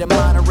from here to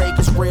Monterey.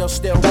 Cause real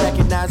still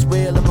recognize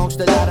real amongst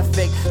a lot of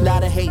fake,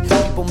 lot of hate.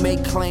 People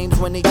make claims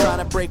when they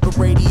tryna break, but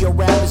radio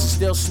rappers are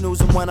still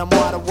snoozing when I'm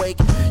wide awake.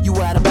 You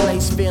out of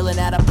place, feeling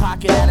out of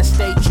pocket, out of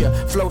state. You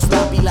flow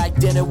sloppy like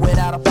dinner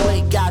without a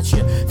plate.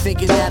 Gotcha,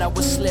 thinking that I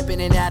was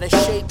slipping and out of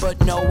shape, but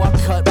no, I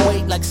cut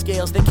weight like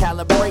scales that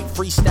calibrate.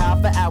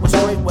 Freestyle for hours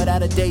straight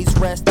without a day's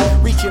rest.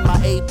 Reaching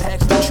my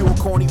apex, but you a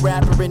corny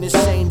rapper in the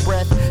same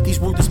breath. These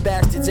ruthless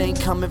bastards ain't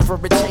coming for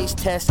a taste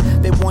test.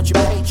 They want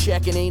your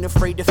paycheck and ain't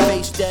afraid to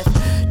face death.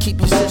 Keep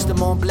your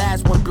system on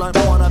blast, one blunt,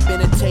 one up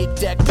in a tape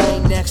deck. Play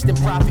next and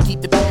profit,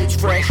 keep the page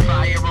fresh.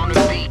 Fire on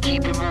the beat,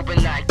 keep it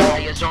moving like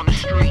tires on the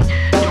street.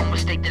 Don't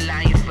mistake the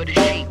lion for the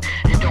sheep,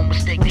 and don't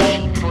mistake the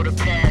sheep for the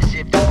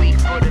passive, the weak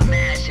for the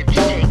massive.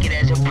 Just take it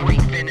as a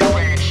brief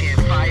interaction.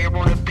 Fire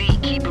on the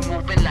beat, keep it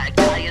moving like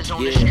tires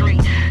on the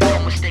street.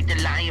 Don't mistake the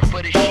lion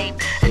for the sheep,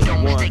 and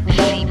don't mistake the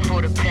sheep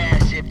for the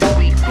passive, the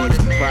weak for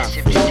the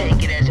massive. Just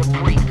take it as a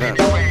brief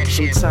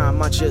interaction.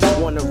 Sometimes I just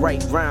wanna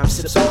write rhymes,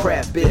 sip some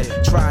craft beer,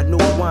 try new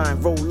wine,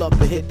 roll up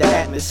and hit the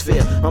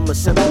atmosphere. I'm a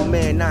simple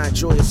man, I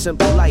enjoy a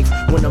simple life.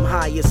 When I'm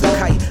high as a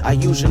kite, I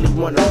usually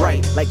wanna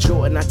write. Like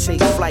Jordan, I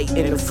take flight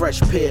in a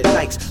fresh pair of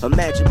Nikes.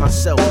 Imagine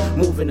myself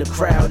moving the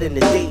crowd in a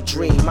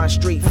daydream. My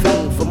street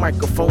fiend for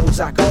microphones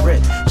I can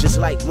rip. Just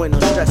like when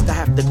I'm stressed, I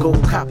have to go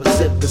cop a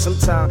zip. Cause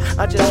sometimes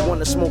I just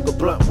wanna smoke a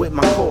blunt with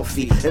my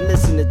coffee and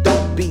listen to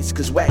dope beats,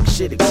 cause whack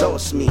shit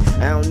exhausts me.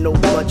 I don't know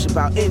much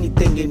about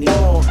anything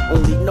anymore,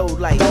 only know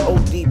like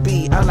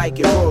ODB, I like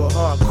it raw,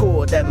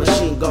 hardcore. That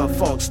machine gun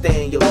funk,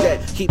 stay in your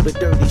debt. Keep it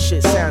dirty,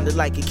 shit sounded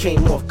like it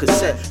came off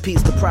cassette.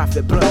 Piece the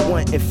profit, blunt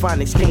one, and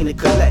phonics came to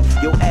collect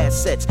your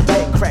assets.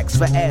 Head cracks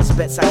for ass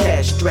bets, I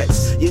cash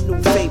threats. Your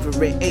new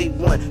favorite,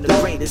 A1, the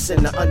greatest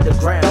in the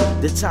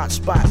underground. The top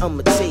spot,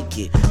 I'ma take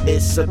it.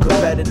 It's a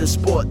competitive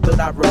sport, but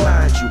I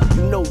remind you,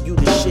 you know you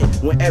the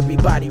shit when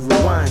everybody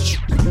rewinds you.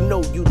 You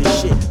know you the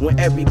shit when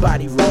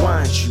everybody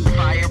rewinds you.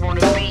 Fire on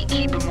the beat,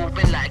 keep it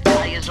moving like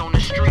tires on the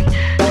street.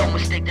 Don't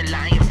mistake the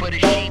lion for the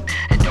sheep,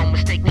 and don't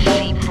mistake the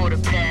sheep for the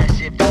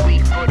passive, the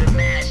weak for the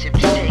massive.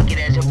 Just take it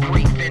as a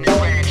brief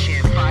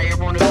interaction.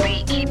 Fire on the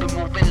beat, keep it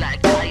moving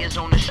like tires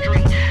on the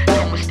street.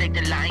 Don't mistake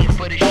the lion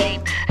for the sheep.